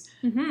comedy's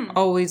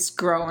always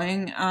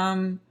growing.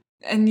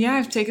 And yeah,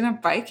 I've taken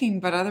up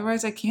biking, but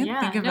otherwise I can't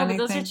think of anything.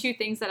 But those are two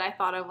things that I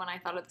thought of when I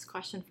thought of this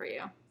question for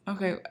you.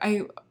 Okay.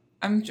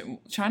 I'm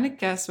trying to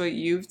guess what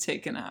you've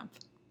taken up.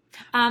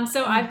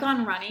 So I've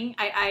gone running.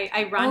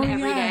 I run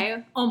every yeah.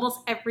 day,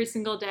 almost every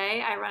single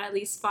day. I run at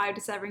least 5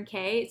 to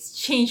 7K. It's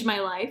changed my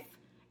life.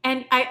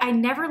 And I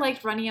never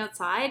liked running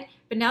outside,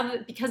 but now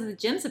that because the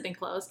gyms have been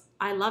closed,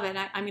 I love it.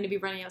 I'm going to be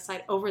running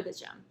outside over the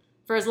gym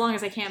for as long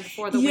as I can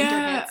before the winter hits.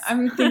 Yeah,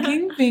 I'm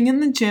thinking being in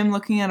the gym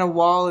looking at a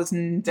wall is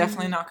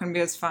definitely not going to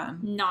be as fun.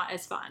 Not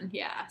as fun,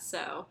 yeah.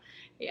 So,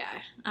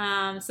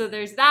 yeah. So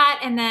there's that.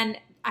 And then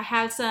I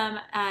have some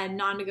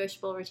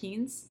non-negotiable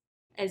routines,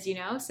 as you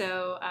know.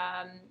 So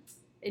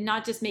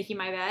not just making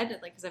my bed,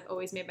 like because I've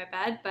always made my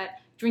bed, but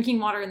drinking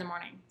water in the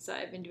morning. So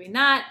I've been doing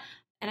that.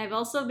 And I've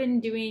also been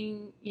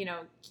doing,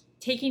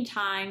 taking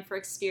time for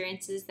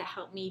experiences that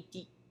help me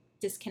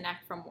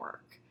disconnect from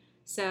work.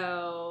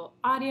 So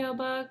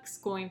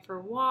audiobooks, going for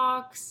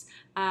walks.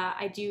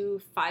 I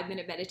do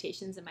 5-minute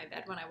meditations in my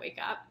bed when I wake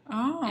up.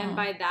 Oh. And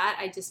by that,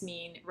 I just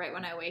mean right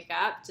when I wake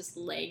up, just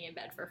laying in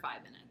bed for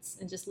 5 minutes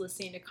and just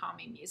listening to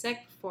calming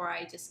music before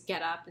I just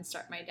get up and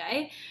start my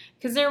day.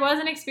 Because there was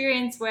an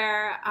experience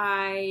where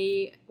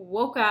I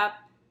woke up.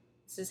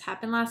 This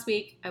happened last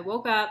week. I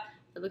woke up,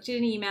 I looked at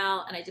an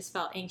email, and I just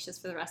felt anxious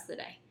for the rest of the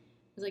day.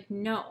 I was like,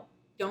 no.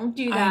 Don't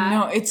do that. I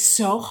know. It's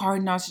so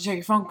hard not to check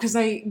your phone because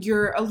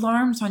your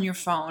alarm's on your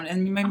phone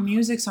and my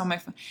music's on my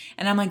phone.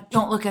 And I'm like,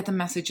 don't look at the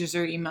messages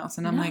or emails.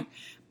 And I'm like,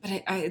 but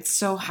it's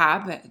so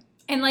habit.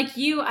 And like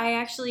you, I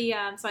actually,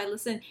 so I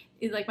listen,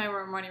 like my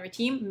morning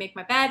routine, make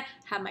my bed,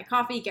 have my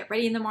coffee, get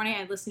ready in the morning.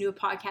 I listen to a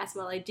podcast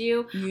while I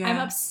do. Yeah. I'm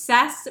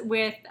obsessed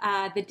with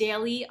The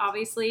Daily,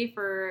 obviously,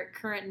 for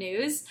current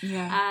news.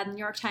 Yeah. New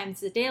York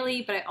Times The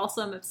Daily, but I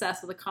also am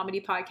obsessed with a comedy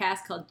podcast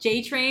called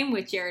J-Train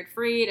with Jared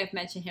Freed. I've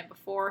mentioned him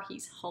before.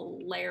 He's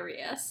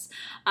hilarious.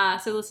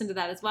 So listen to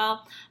that as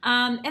well.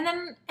 And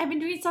then I've been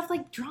doing stuff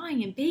like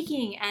drawing and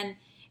baking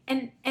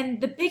and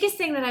the biggest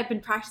thing that I've been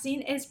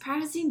practicing is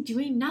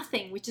doing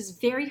nothing, which is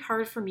very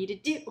hard for me to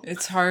do.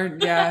 It's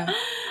hard, yeah.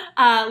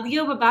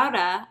 Leo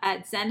Babauta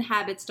at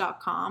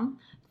zenhabits.com,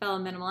 fellow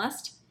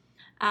minimalist,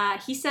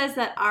 he says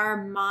that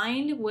our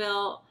mind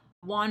will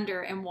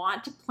wander and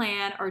want to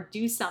plan or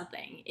do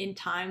something in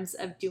times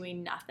of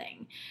doing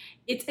nothing.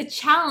 It's a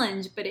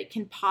challenge, but it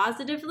can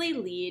positively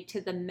lead to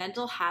the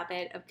mental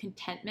habit of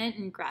contentment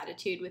and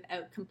gratitude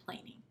without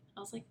complaining. I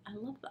was like, I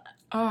love that.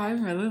 Oh, I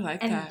really like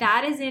that. And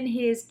that is in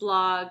his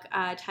blog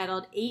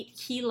titled 8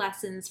 Key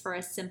Lessons for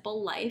a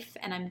Simple Life.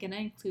 And I'm going to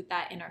include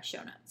that in our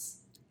show notes.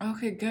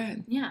 Okay,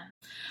 good. Yeah.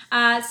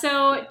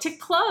 So to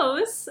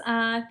close,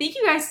 thank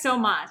you guys so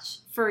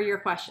much for your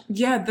questions.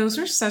 Yeah, those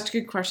are such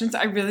good questions.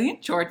 I really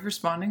enjoyed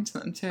responding to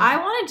them too. I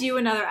want to do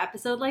another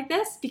episode like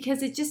this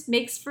because it just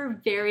makes for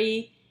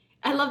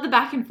I love the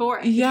back and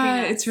forth.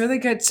 Yeah, it's really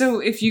good. So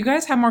if you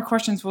guys have more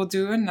questions, we'll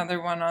do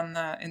another one on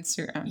the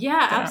Instagram.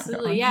 Yeah,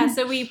 absolutely. Yeah,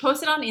 so we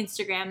post it on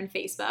Instagram and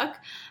Facebook.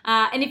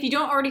 And if you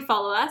don't already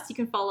follow us, you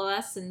can follow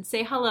us and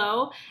say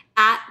hello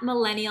at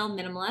Millennial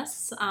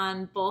Minimalists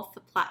on both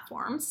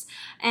platforms.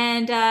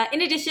 And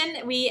in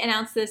addition, we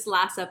announced this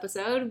last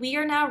episode, we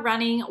are now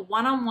running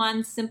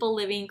one-on-one simple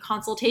living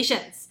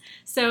consultations.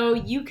 So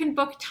you can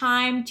book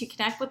time to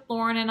connect with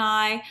Lauren and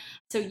I.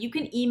 So you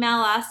can email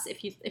us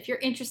if you're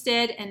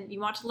interested and you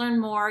want to learn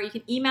more. You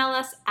can email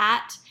us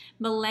at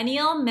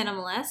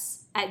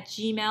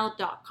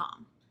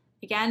millennialminimalists@gmail.com.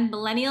 Again,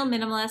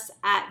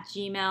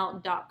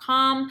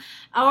 millennialminimalists@gmail.com.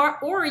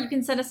 Or you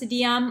can send us a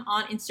DM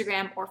on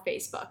Instagram or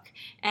Facebook.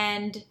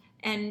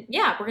 And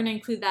yeah, we're going to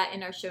include that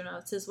in our show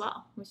notes as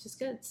well, which is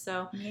good.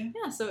 So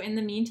yeah, so in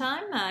the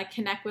meantime,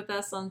 connect with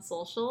us on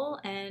social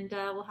and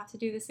we'll have to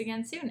do this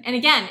again soon. And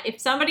again,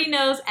 if somebody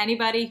knows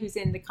anybody who's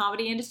in the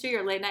comedy industry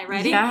or late night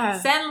writing,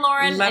 send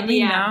Lauren Let a DM.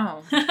 me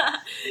know.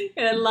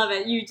 I love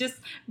it.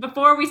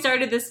 Before we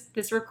started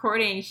this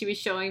recording, she was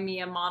showing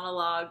me a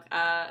monologue,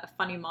 a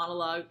funny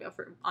monologue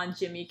on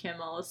Jimmy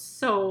Kimmel. It's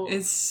so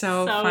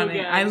funny.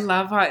 Good. I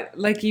love how,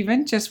 like,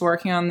 even just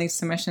working on these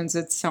submissions,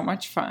 it's so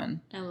much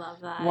fun. I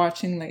love that.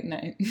 Watching late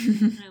night.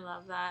 I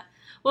love that.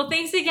 Well,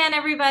 thanks again,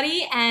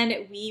 everybody,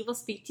 and we will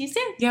speak to you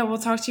soon. Yeah, we'll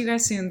talk to you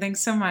guys soon. Thanks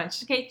so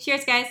much. Okay,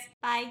 cheers, guys.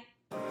 Bye.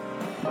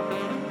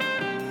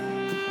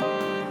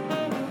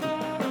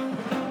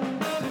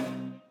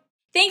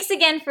 Thanks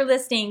again for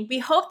listening. We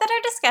hope that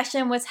our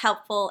discussion was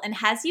helpful and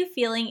has you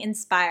feeling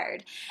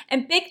inspired.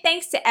 And big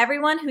thanks to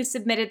everyone who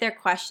submitted their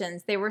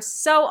questions. They were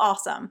so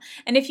awesome.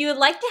 And if you would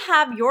like to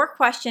have your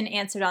question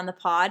answered on the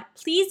pod,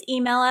 please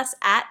email us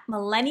at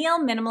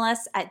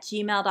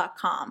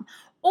millennialminimalists@gmail.com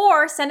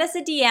or send us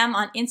a DM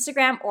on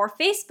Instagram or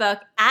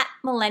Facebook at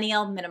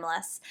Millennial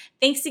Minimalists.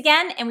 Thanks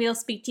again, and we will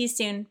speak to you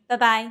soon.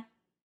 Bye-bye.